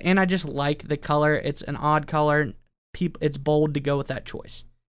idea, and I just like the color. It's an odd color. It's bold to go with that choice.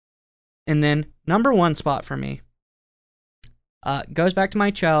 And then number 1 spot for me goes back to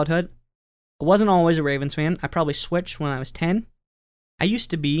my childhood. I wasn't always a Ravens fan. I probably switched when I was 10. I used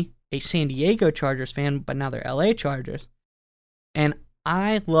to be a San Diego Chargers fan, but now they're LA Chargers. And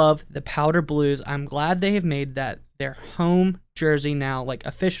I love the powder blues. I'm glad they have made that their home jersey now, like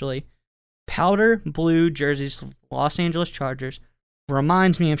officially. Powder blue jerseys, Los Angeles Chargers,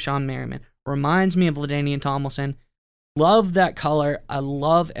 reminds me of Sean Merriman, reminds me of LaDainian Tomlinson. Love that color. I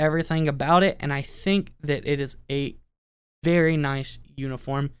love everything about it, and I think that it is a very nice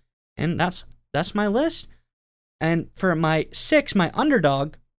uniform. And that's my list. And for my 6, my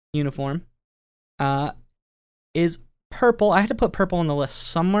underdog uniform is purple. I had to put purple on the list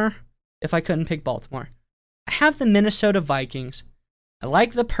somewhere if I couldn't pick Baltimore. I have the Minnesota Vikings. I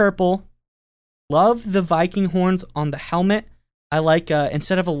like the purple. Love the Viking horns on the helmet. I like,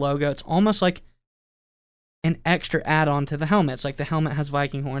 instead of a logo, it's almost like an extra add-on to the helmet. It's like the helmet has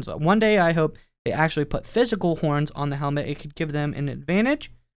Viking horns. One day I hope they actually put physical horns on the helmet. It could give them an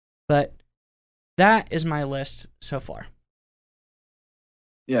advantage. But that is my list so far.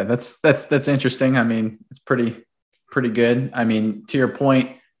 Yeah, that's interesting. I mean, it's pretty good. I mean, to your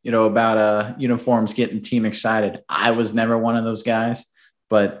point, about uniforms getting the team excited. I was never one of those guys,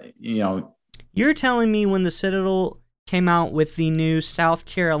 but you're telling me when the Citadel came out with the new South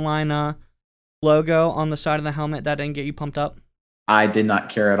Carolina logo on the side of the helmet, that didn't get you pumped up? I did not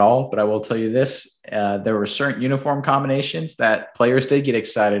care at all, but I will tell you this. There were certain uniform combinations that players did get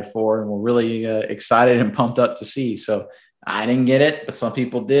excited for and were really excited and pumped up to see. So I didn't get it, but some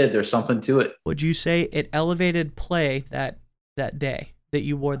people did. There's something to it. Would you say it elevated play that day that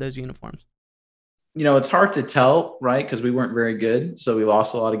you wore those uniforms? It's hard to tell, right? Because we weren't very good. So we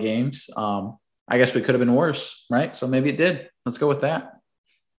lost a lot of games. I guess we could have been worse, right? So maybe it did. Let's go with that.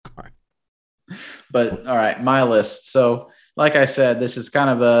 All right. But all right, my list. So like I said, this is kind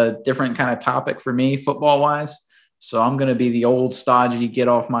of a different kind of topic for me football wise. So I'm going to be the old stodgy, get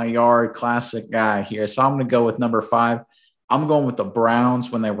off my yard classic guy here. So I'm going to go with number 5. I'm going with the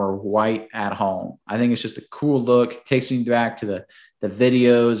Browns when they were white at home. I think it's just a cool look. It takes me back to the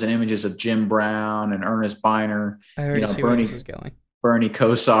videos and images of Jim Brown and Ernest Biner. I heard Bernie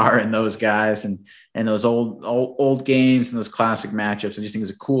Kosar and those guys and those old games and those classic matchups. I just think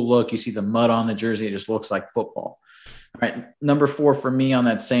it's a cool look. You see the mud on the jersey. It just looks like football. All right. Number 4 for me on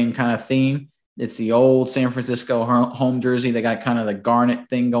that same kind of theme. It's the old San Francisco home jersey. They got kind of the garnet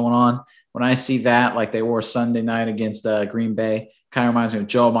thing going on. When I see that, like they wore Sunday night against Green Bay, kind of reminds me of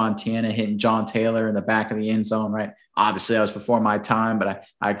Joe Montana hitting John Taylor in the back of the end zone, right? Obviously, that was before my time, but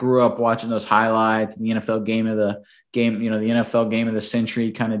I grew up watching those highlights, the NFL game of the NFL game of the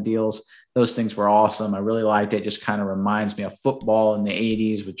century kind of deals. Those things were awesome. I really liked it. Just kind of reminds me of football in the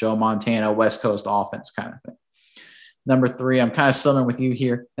 80s with Joe Montana, West Coast offense kind of thing. Number 3, I'm kind of similar with you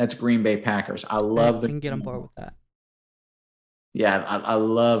here. That's Green Bay Packers. I love I can get on board with that. Yeah, I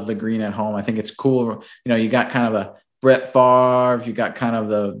love the green at home. I think it's cool. You got kind of a Brett Favre, you got kind of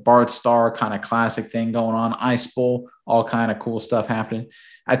the Bart Starr kind of classic thing going on, Ice Bowl, all kind of cool stuff happening.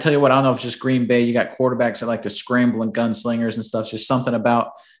 I tell you what, I don't know if it's just Green Bay. You got quarterbacks that like to scramble and gunslingers and stuff. Just something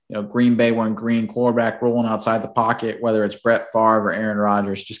about, Green Bay wearing green, quarterback rolling outside the pocket, whether it's Brett Favre or Aaron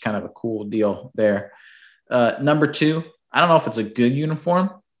Rodgers, just kind of a cool deal there. Number 2, I don't know if it's a good uniform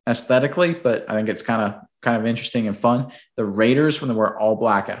aesthetically, but I think it's kind of interesting and fun. The Raiders when they wear all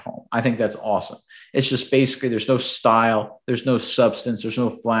black at home. I think that's awesome. It's just basically there's no style, there's no substance, there's no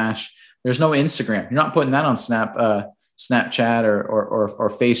flash, there's no Instagram. You're not putting that on Snapchat or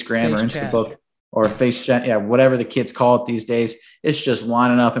Facegram or Instabook. or whatever the kids call it these days. It's just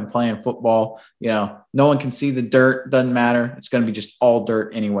lining up and playing football. No one can see the dirt. Doesn't matter. It's going to be just all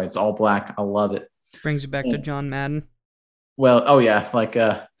dirt anyway. It's all black. I love it. Brings you back to John Madden. Well, oh yeah, like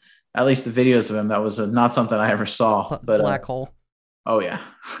at least the videos of him. That was not something I ever saw. But black hole. Oh yeah.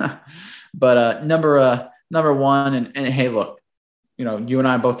 But number one, and hey, look, you and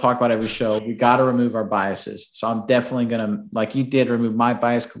I both talk about every show. We got to remove our biases. So I'm definitely gonna, like you did, remove my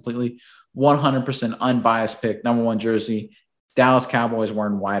bias completely. 100% unbiased pick, number one jersey, Dallas Cowboys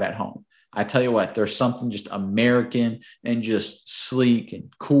wearing white at home. I tell you what, there's something just American and just sleek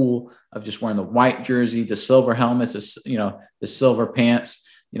and cool of just wearing the white jersey, the silver helmets, the silver pants,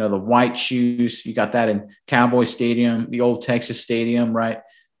 the white shoes. You got that in Cowboy Stadium, the old Texas Stadium, right?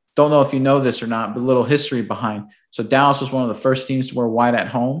 Don't know if you know this or not, but a little history behind. So Dallas was one of the first teams to wear white at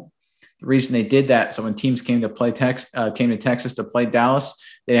home. The reason they did that, so when teams came to Texas to play Dallas,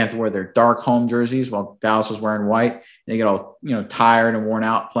 they didn't have to wear their dark home jerseys while Dallas was wearing white. They get all tired and worn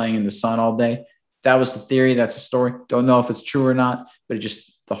out playing in the sun all day. That was the theory. That's the story. Don't know if it's true or not, but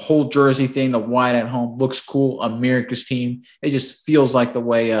the whole jersey thing, the white at home looks cool. America's team. It just feels like the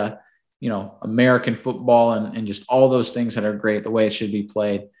way American football and just all those things that are great, the way it should be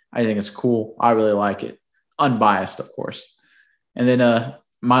played. I think it's cool. I really like it. Unbiased, of course. And then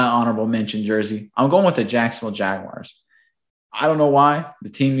my honorable mention jersey, I'm going with the Jacksonville Jaguars. I don't know why. The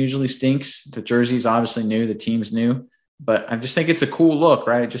team usually stinks. The jersey's obviously new. The team's new. But I just think it's a cool look,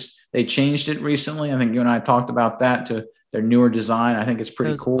 right? They changed it recently. I think you and I talked about that to their newer design. I think it's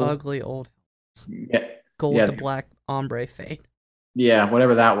pretty cool. Ugly old. Yeah. Gold with the black ombre fade. Yeah,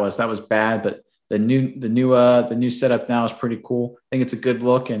 whatever that was bad. But the new setup now is pretty cool. I think it's a good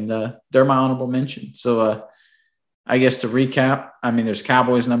look, and they're my honorable mention. So I guess to recap, I mean, there's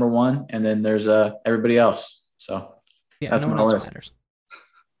Cowboys number one, and then there's everybody else. So that's my list. Matters.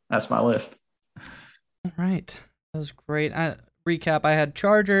 That's my list. All right. That was great. Recap, I had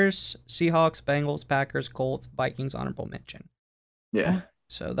Chargers, Seahawks, Bengals, Packers, Colts, Vikings, honorable mention. Yeah.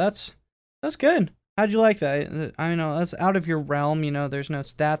 So that's good. How'd you like that? I know that's out of your realm. There's no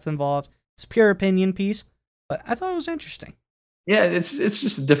stats involved. It's a pure opinion piece, but I thought it was interesting. Yeah, it's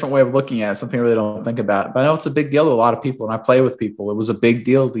just a different way of looking at it, something I really don't think about. But I know it's a big deal to a lot of people, and I play with people. It was a big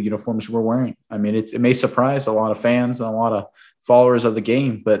deal, the uniforms we're wearing. I mean, it may surprise a lot of fans and a lot of followers of the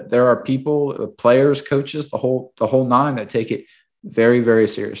game, but there are people, players, coaches, the whole nine that take it very, very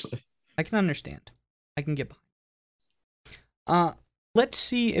seriously. I can understand. I can get behind. Let's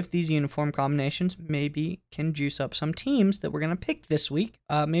see if these uniform combinations maybe can juice up some teams that we're going to pick this week.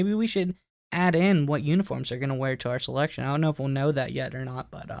 Maybe we should add in what uniforms they're going to wear to our selection. I don't know if we'll know that yet or not,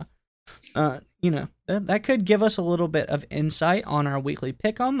 but that could give us a little bit of insight on our weekly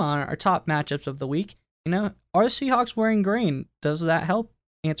pick'em, on our top matchups of the week. Are the Seahawks wearing green? Does that help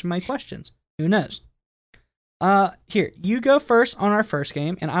answer my questions? Who knows? Here, you go first on our first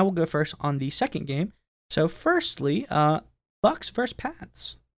game, and I will go first on the second game. So firstly, Bucks versus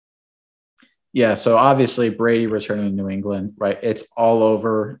Pats. Yeah, so obviously Brady returning to New England, right? It's all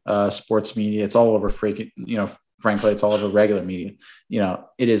over sports media. It's all over frankly, it's all over regular media.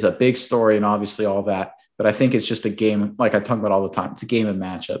 It is a big story and obviously all that. But I think it's just a game, like I talk about all the time. It's a game of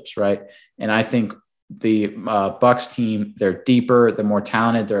matchups, right? And I think the Bucks team, they're deeper, they're more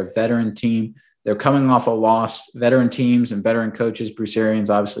talented, they're a veteran team. They're coming off a loss. Veteran teams and veteran coaches, Bruce Arians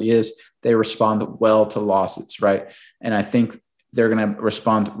obviously is, they respond well to losses, right? And I think they're going to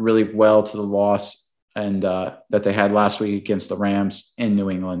respond really well to the loss and that they had last week against the Rams in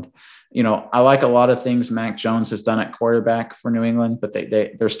New England. I like a lot of things Mac Jones has done at quarterback for New England, but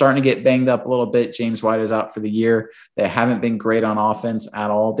they're starting to get banged up a little bit. James White is out for the year. They haven't been great on offense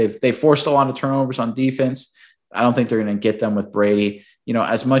at all. They forced a lot of turnovers on defense. I don't think they're going to get them with Brady.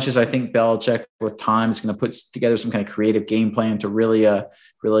 As much as I think Belichick with time is going to put together some kind of creative game plan to really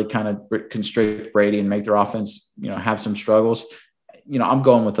kind of constrict Brady and make their offense, have some struggles. I'm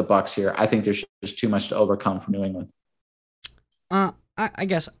going with the Bucks here. I think there's just too much to overcome for New England. I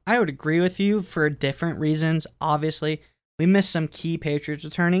guess I would agree with you for different reasons. Obviously, we missed some key Patriots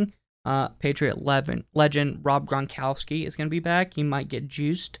returning. Patriot legend Rob Gronkowski is going to be back. He might get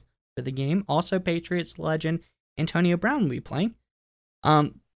juiced for the game. Also, Patriots legend Antonio Brown will be playing.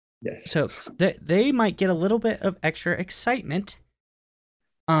 Yes. So they might get a little bit of extra excitement.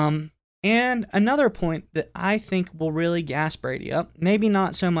 And another point that I think will really gas Brady up, maybe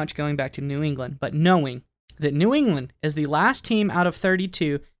not so much going back to New England, but knowing that New England is the last team out of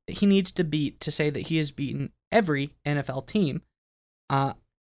 32 that he needs to beat to say that he has beaten every NFL team. I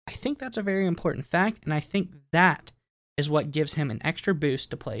think that's a very important fact, and I think that is what gives him an extra boost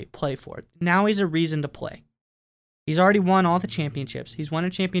to play for. Now he's a reason to play. He's already won all the championships. He's won a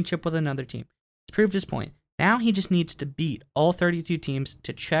championship with another team. He's proved his point. Now he just needs to beat all 32 teams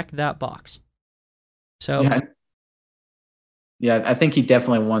to check that box. So, yeah, I think he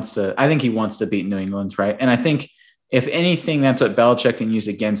definitely wants to. I think he wants to beat New England, right? And I think if anything, that's what Belichick can use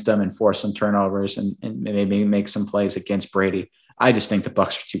against them and force some turnovers and maybe make some plays against Brady. I just think the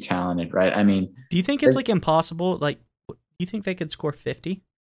Bucs are too talented, right? I mean, do you think it's like impossible? Like, do you think they could score 50? Do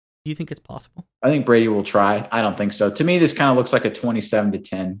you think it's possible? I think Brady will try. I don't think so. To me, this kind of looks like a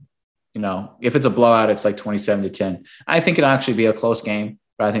 27-10. You know, if it's a blowout, it's like 27-10. I think it'll actually be a close game,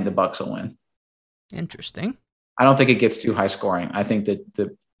 but I think the Bucs will win. Interesting. I don't think it gets too high scoring. I think that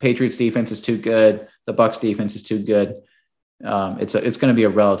the Patriots defense is too good. The Bucs defense is too good. It's going to be a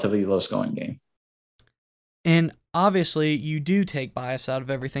relatively low scoring game. And obviously, you do take bias out of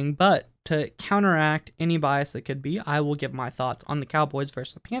everything, but to counteract any bias that could be, I will give my thoughts on the Cowboys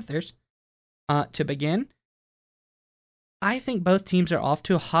versus the Panthers. To begin, I think both teams are off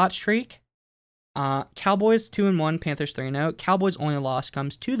to a hot streak. Cowboys 2-1, Panthers 3-0. Cowboys' only loss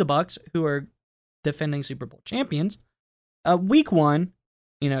comes to the Bucs, who are defending Super Bowl champions. Week 1,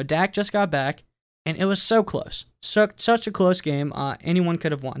 Dak just got back, and it was so close. Such a close game. Anyone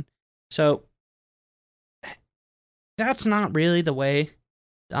could have won. So that's not really the way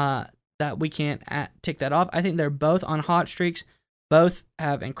that we can't tick that off. I think they're both on hot streaks. Both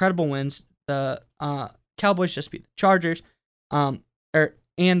have incredible wins. The Cowboys just beat the Chargers, and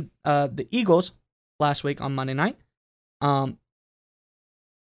the Eagles last week on Monday night.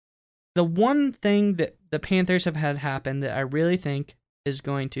 The one thing that the Panthers have had happen that I really think is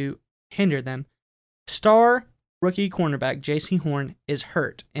going to hinder them, star rookie cornerback J.C. Horn is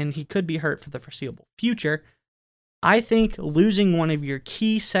hurt, and he could be hurt for the foreseeable future. I think losing one of your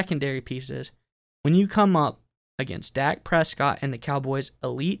key secondary pieces when you come up against Dak Prescott and the Cowboys'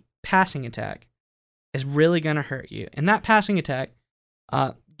 elite passing attack is really going to hurt you. And that passing attack,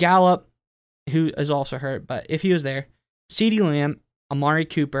 Gallup, who is also hurt, but if he was there, CeeDee Lamb, Amari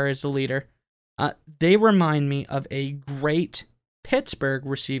Cooper is the leader. They remind me of a great Pittsburgh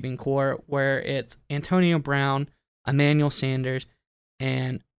receiving corps where it's Antonio Brown, Emmanuel Sanders,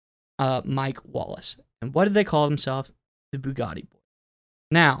 and Mike Wallace. And what did they call themselves? The Bugatti Boys.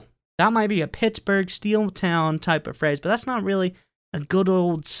 Now, that might be a Pittsburgh Steel Town type of phrase, but that's not really a good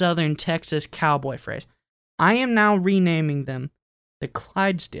old Southern Texas cowboy phrase. I am now renaming them the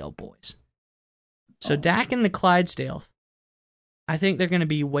Clydesdale Boys. So Dak and the Clydesdales, I think they're going to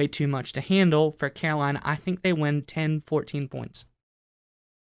be way too much to handle for Carolina. I think they win 10, 14 points.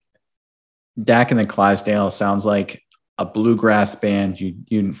 Dak and the Clydesdale sounds like a bluegrass band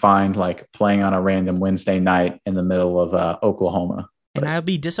you'd find like playing on a random Wednesday night in the middle of Oklahoma. And I'll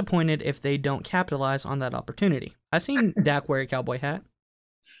be disappointed if they don't capitalize on that opportunity. I've seen Dak wear a cowboy hat.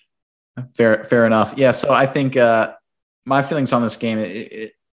 Fair enough. Yeah, so I think my feelings on this game,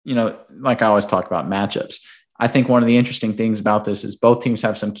 like I always talk about matchups. I think one of the interesting things about this is both teams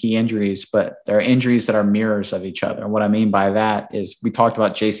have some key injuries, but they're injuries that are mirrors of each other. And what I mean by that is we talked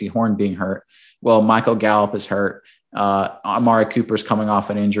about J.C. Horn being hurt. Well, Michael Gallup is hurt. Amari Cooper's coming off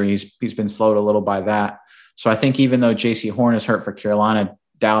an injury. He's been slowed a little by that. So I think even though J.C. Horn is hurt for Carolina,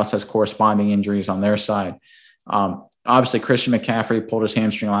 Dallas has corresponding injuries on their side. Obviously, Christian McCaffrey pulled his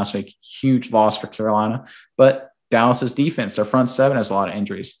hamstring last week. Huge loss for Carolina. But Dallas's defense, their front seven has a lot of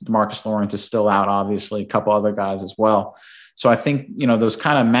injuries. DeMarcus Lawrence is still out, obviously, a couple other guys as well. So I think, those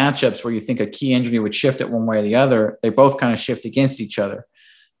kind of matchups where you think a key injury would shift it one way or the other, they both kind of shift against each other.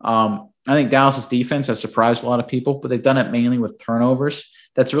 I think Dallas's defense has surprised a lot of people, but they've done it mainly with turnovers.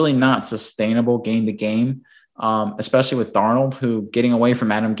 That's really not sustainable game to game, especially with Darnold, who getting away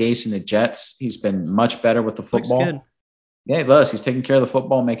from Adam Gase and the Jets, he's been much better with the football. Looks good. Yeah, he does. He's taking care of the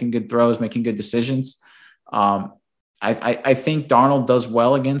football, making good throws, making good decisions. I think Darnold does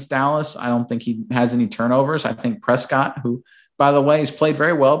well against Dallas. I don't think he has any turnovers. I think Prescott, who, by the way, has played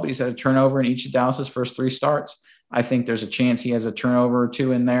very well, but he's had a turnover in each of Dallas's first 3 starts. I think there's a chance he has a turnover or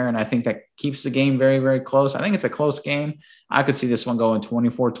 2 in there, and I think that keeps the game very, very close. I think it's a close game. I could see this one going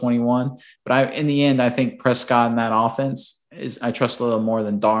 24-21, but in the end, I think Prescott in that offense I trust a little more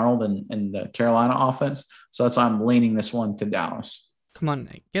than Darnold and the Carolina offense. So that's why I'm leaning this one to Dallas. Come on,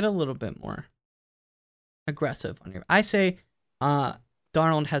 Nate. Get a little bit more aggressive on your. I say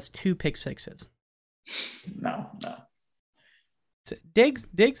Darnold has 2 pick sixes. No. So Diggs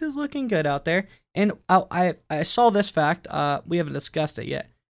is looking good out there. And I saw this fact. We haven't discussed it yet.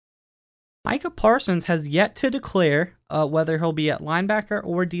 Micah Parsons has yet to declare whether he'll be at linebacker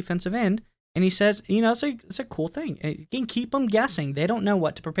or defensive end. And he says, it's a cool thing. You can keep them guessing. They don't know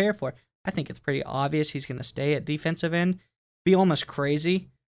what to prepare for. I think it's pretty obvious he's going to stay at defensive end. Be almost crazy.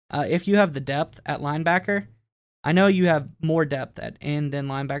 If you have the depth at linebacker, I know you have more depth at end than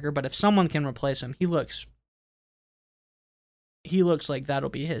linebacker, but if someone can replace him, he looks like that'll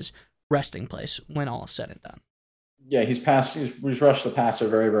be his resting place when all is said and done. Yeah, he's rushed the passer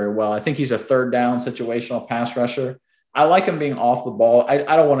very, very well. I think he's a third down situational pass rusher. I like him being off the ball. I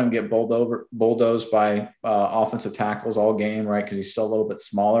don't want him to get bulldozed by offensive tackles all game, right? Because he's still a little bit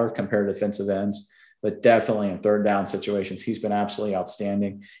smaller compared to defensive ends. But definitely in third down situations, he's been absolutely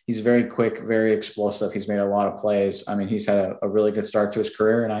outstanding. He's very quick, very explosive. He's made a lot of plays. I mean, he's had a really good start to his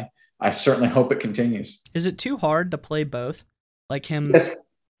career, and I certainly hope it continues. Is it too hard to play both? Like him? Yes.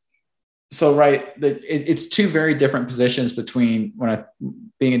 So, right, it's two very different positions between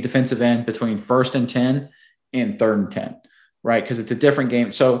being a defensive end between 1st and 10 and 3rd and 10, right? Because it's a different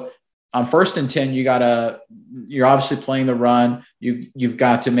game. So on 1st and 10, you're obviously playing the run. You've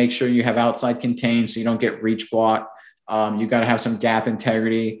got to make sure you have outside contain so you don't get reach blocked. You got to have some gap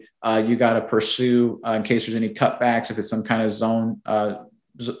integrity. You got to pursue in case there's any cutbacks, if it's some kind of zone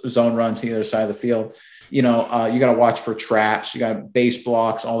run to the other side of the field. You got to watch for traps. You got base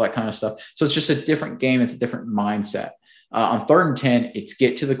blocks, all that kind of stuff. So it's just a different game. It's a different mindset. On 3rd and 10, it's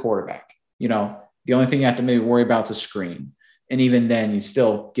get to the quarterback. The only thing you have to maybe worry about is a screen. And even then, you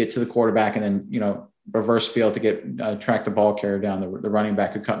still get to the quarterback and then, reverse field to get track the ball carrier down, the running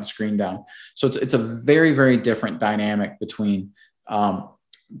back who cut the screen down. So it's a very, very different dynamic between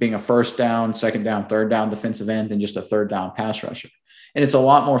being a 1st down, 2nd down, 3rd down defensive end than just a 3rd down pass rusher. And it's a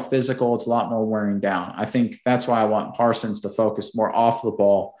lot more physical. It's a lot more wearing down. I think that's why I want Parsons to focus more off the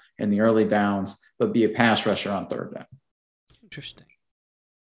ball in the early downs, but be a pass rusher on 3rd down. Interesting.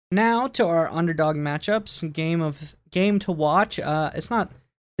 Now to our underdog matchups. Game to watch. It's not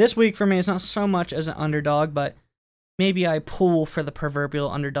this week for me. It's not so much as an underdog, but maybe I pull for the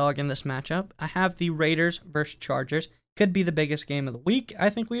proverbial underdog in this matchup. I have the Raiders versus Chargers. Could be the biggest game of the week, I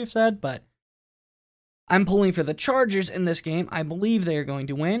think we have said, but I'm pulling for the Chargers in this game. I believe they are going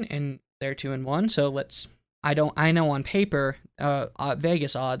to win, and they're 2-1. So I know on paper,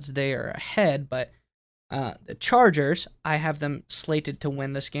 Vegas odds they are ahead, but the Chargers, I have them slated to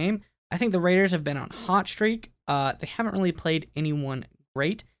win this game. I think the Raiders have been on a hot streak. They haven't really played anyone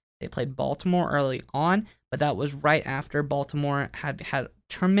great. They played Baltimore early on, but that was right after Baltimore had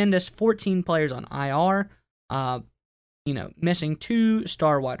tremendous 14 players on IR. Missing 2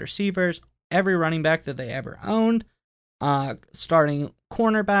 star wide receivers, every running back that they ever owned, starting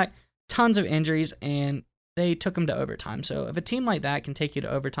cornerback, tons of injuries, and they took them to overtime. So if a team like that can take you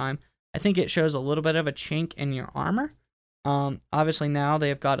to overtime, I think it shows a little bit of a chink in your armor. Obviously now they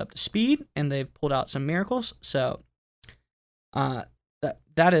have got up to speed and they've pulled out some miracles. So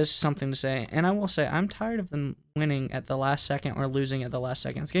that is something to say. And I will say I'm tired of them winning at the last second or losing at the last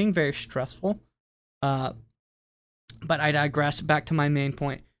second. It's getting very stressful. But I digress. Back to my main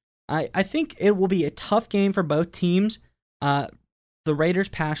point. I think it will be a tough game for both teams. The Raiders'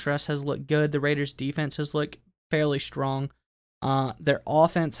 pass rush has looked good. The Raiders' defense has looked fairly strong. Their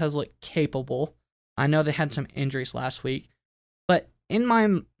offense has looked capable. I know they had some injuries last week. But in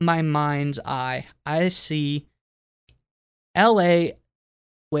my mind's eye, I see LA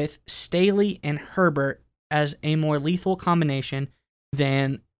with Staley and Herbert as a more lethal combination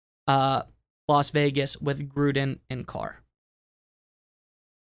than Las Vegas with Gruden and Carr.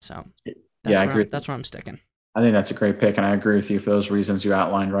 So I agree. That's where I'm sticking. I think that's a great pick, and I agree with you for those reasons you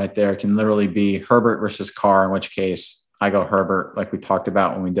outlined right there. It can literally be Herbert versus Carr, in which case I go Herbert, like we talked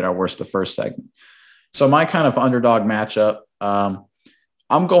about when we did our worst to first segment. So my kind of underdog matchup,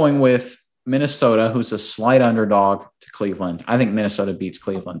 I'm going with Minnesota, who's a slight underdog to Cleveland. I think Minnesota beats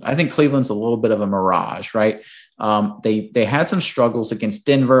Cleveland. I think Cleveland's a little bit of a mirage, right? They had some struggles against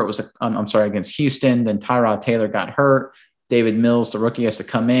Denver. It was against Houston. Then Tyrod Taylor got hurt. David Mills, the rookie, has to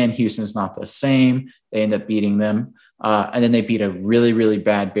come in. Houston's not the same. They end up beating them. And then they beat a really, really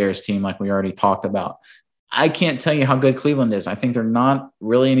bad Bears team like we already talked about. I can't tell you how good Cleveland is. I think they're not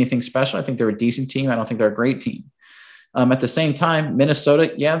really anything special. I think they're a decent team. I don't think they're a great team. At the same time,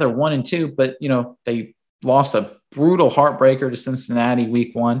 Minnesota, yeah, they're 1-2, but, they lost a brutal heartbreaker to Cincinnati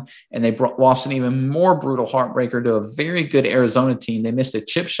week 1, and they lost an even more brutal heartbreaker to a very good Arizona team. They missed a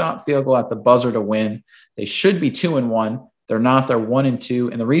chip shot field goal at the buzzer to win. They should be 2-1. They're not. They're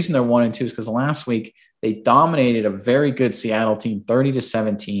 1-2. And the reason they're 1-2 is because last week they dominated a very good Seattle team,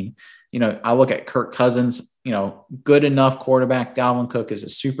 30-17. I look at Kirk Cousins, good enough quarterback. Dalvin Cook is a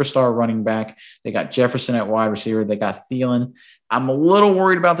superstar running back. They got Jefferson at wide receiver. They got Thielen. I'm a little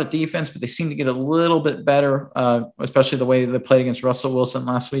worried about the defense, but they seem to get a little bit better, especially the way they played against Russell Wilson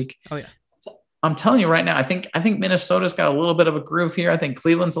last week. Oh, yeah. I'm telling you right now, I think Minnesota's got a little bit of a groove here. I think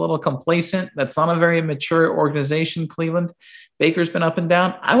Cleveland's a little complacent. That's not a very mature organization, Cleveland. Baker's been up and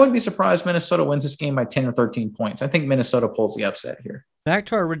down. I wouldn't be surprised Minnesota wins this game by 10 or 13 points. I think Minnesota pulls the upset here. Back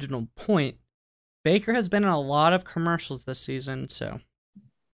to our original point, Baker has been in a lot of commercials this season, so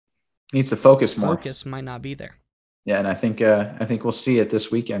needs to focus more. Focus might not be there. Yeah, and I think we'll see it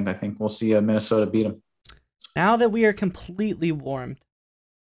this weekend. I think we'll see Minnesota beat them. Now that we are completely warmed,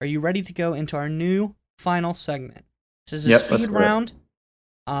 are you ready to go into our new final segment? This is a speed round.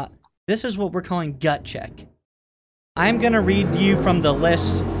 This is what we're calling gut check. I'm going to read you from the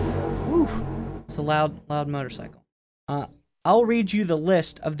list. Woo, it's a loud motorcycle. I'll read you the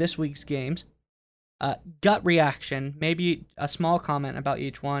list of this week's games. Gut reaction, maybe a small comment about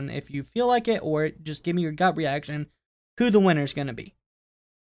each one if you feel like it, or just give me your gut reaction, who the winner's going to be.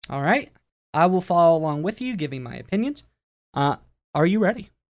 All right? I will follow along with you, giving my opinions. Are you ready?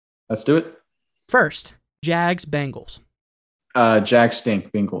 Let's do it. First, Jags, Bengals. Jags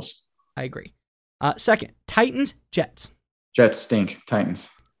stink, Bengals. I agree. Second, Titans, Jets. Jets stink, Titans.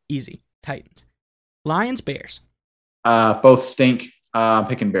 Easy, Titans. Lions, Bears. Both stink. I'm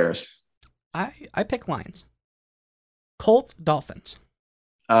picking Bears. I pick Lions. Colts, Dolphins.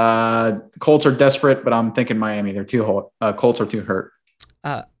 Colts are desperate, but I'm thinking Miami. They're too hot. Colts are too hurt.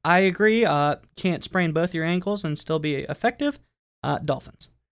 I agree. Can't sprain both your ankles and still be effective. Dolphins.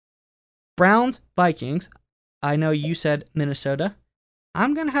 Browns, Vikings. I know you said Minnesota.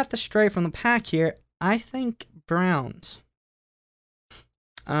 I'm going to have to stray from the pack here. I think Browns.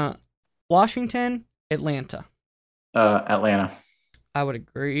 Washington, Atlanta. Atlanta. I would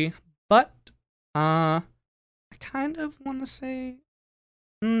agree. But I kind of want to say...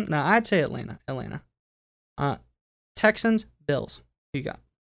 no, I'd say Atlanta. Texans, Bills. Who you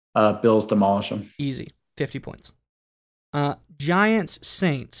got? Bills demolish them. Easy. 50 points. Giants,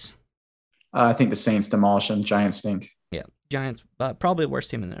 Saints. I think the Saints demolish them. Giants stink. Yeah, Giants, probably the worst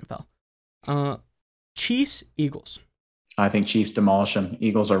team in the NFL. Chiefs, Eagles. I think Chiefs demolish them.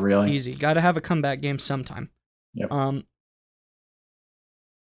 Eagles are really easy. Got to have a comeback game sometime. Yep.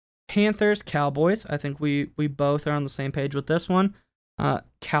 Panthers, Cowboys. I think we both are on the same page with this one.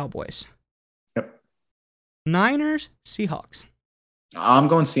 Cowboys. Yep. Niners, Seahawks. I'm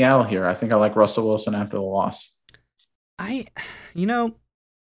going Seattle here. I think I like Russell Wilson after the loss. I'm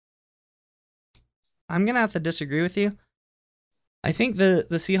going to have to disagree with you. I think the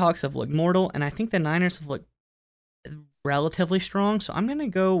Seahawks have looked mortal, and I think the Niners have looked relatively strong, so I'm going to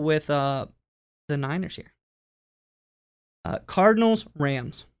go with the Niners here. Cardinals,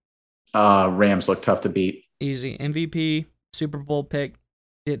 Rams. Rams look tough to beat. Easy. MVP, Super Bowl pick.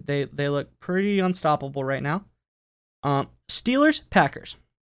 They look pretty unstoppable right now. Steelers, Packers.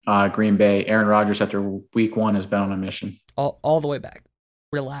 Green Bay. Aaron Rodgers after week 1 has been on a mission. All the way back.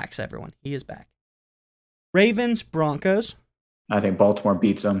 Relax, everyone. He is back. Ravens, Broncos. I think Baltimore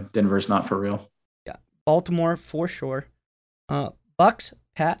beats them. Denver's not for real. Yeah, Baltimore for sure. Bucks,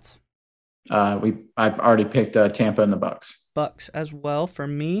 Pats. I've already picked Tampa and the Bucks. Bucks as well for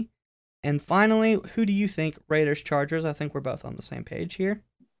me. And finally, who do you think? Raiders, Chargers. I think we're both on the same page here.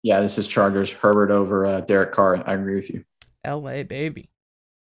 Yeah, this is Chargers. Herbert over Derek Carr. I agree with you. LA, baby.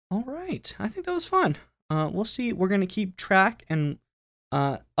 All right. I think that was fun. We'll see. We're going to keep track and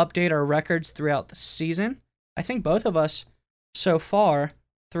update our records throughout the season. I think both of us so far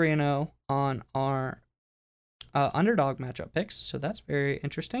 3-0 on our underdog matchup picks, so that's very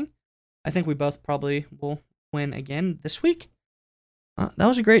interesting. I think we both probably will win again this week. That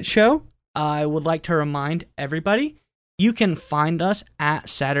was a great show. I would like to remind everybody you can find us at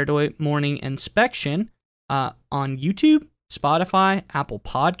Saturday Morning Inspection on YouTube, Spotify, Apple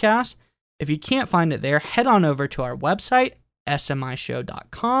Podcasts. If you can't find it there, head on over to our website,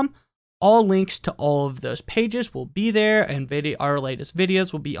 smishow.com. All links to all of those pages will be there, and our latest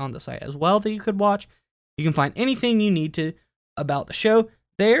videos will be on the site as well that you could watch. You can find anything you need to about the show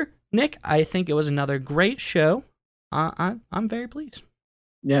there. Nick, I think it was another great show. I'm very pleased.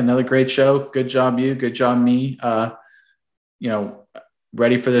 Yeah, another great show. Good job, you. Good job, me.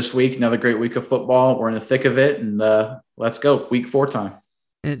 Ready for this week. Another great week of football. We're in the thick of it, and let's go. Week 4 time.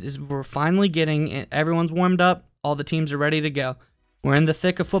 We're finally getting it. Everyone's warmed up. All the teams are ready to go. We're in the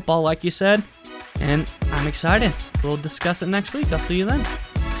thick of football, like you said, and I'm excited. We'll discuss it next week. I'll see you then.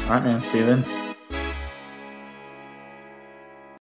 All right, man. See you then.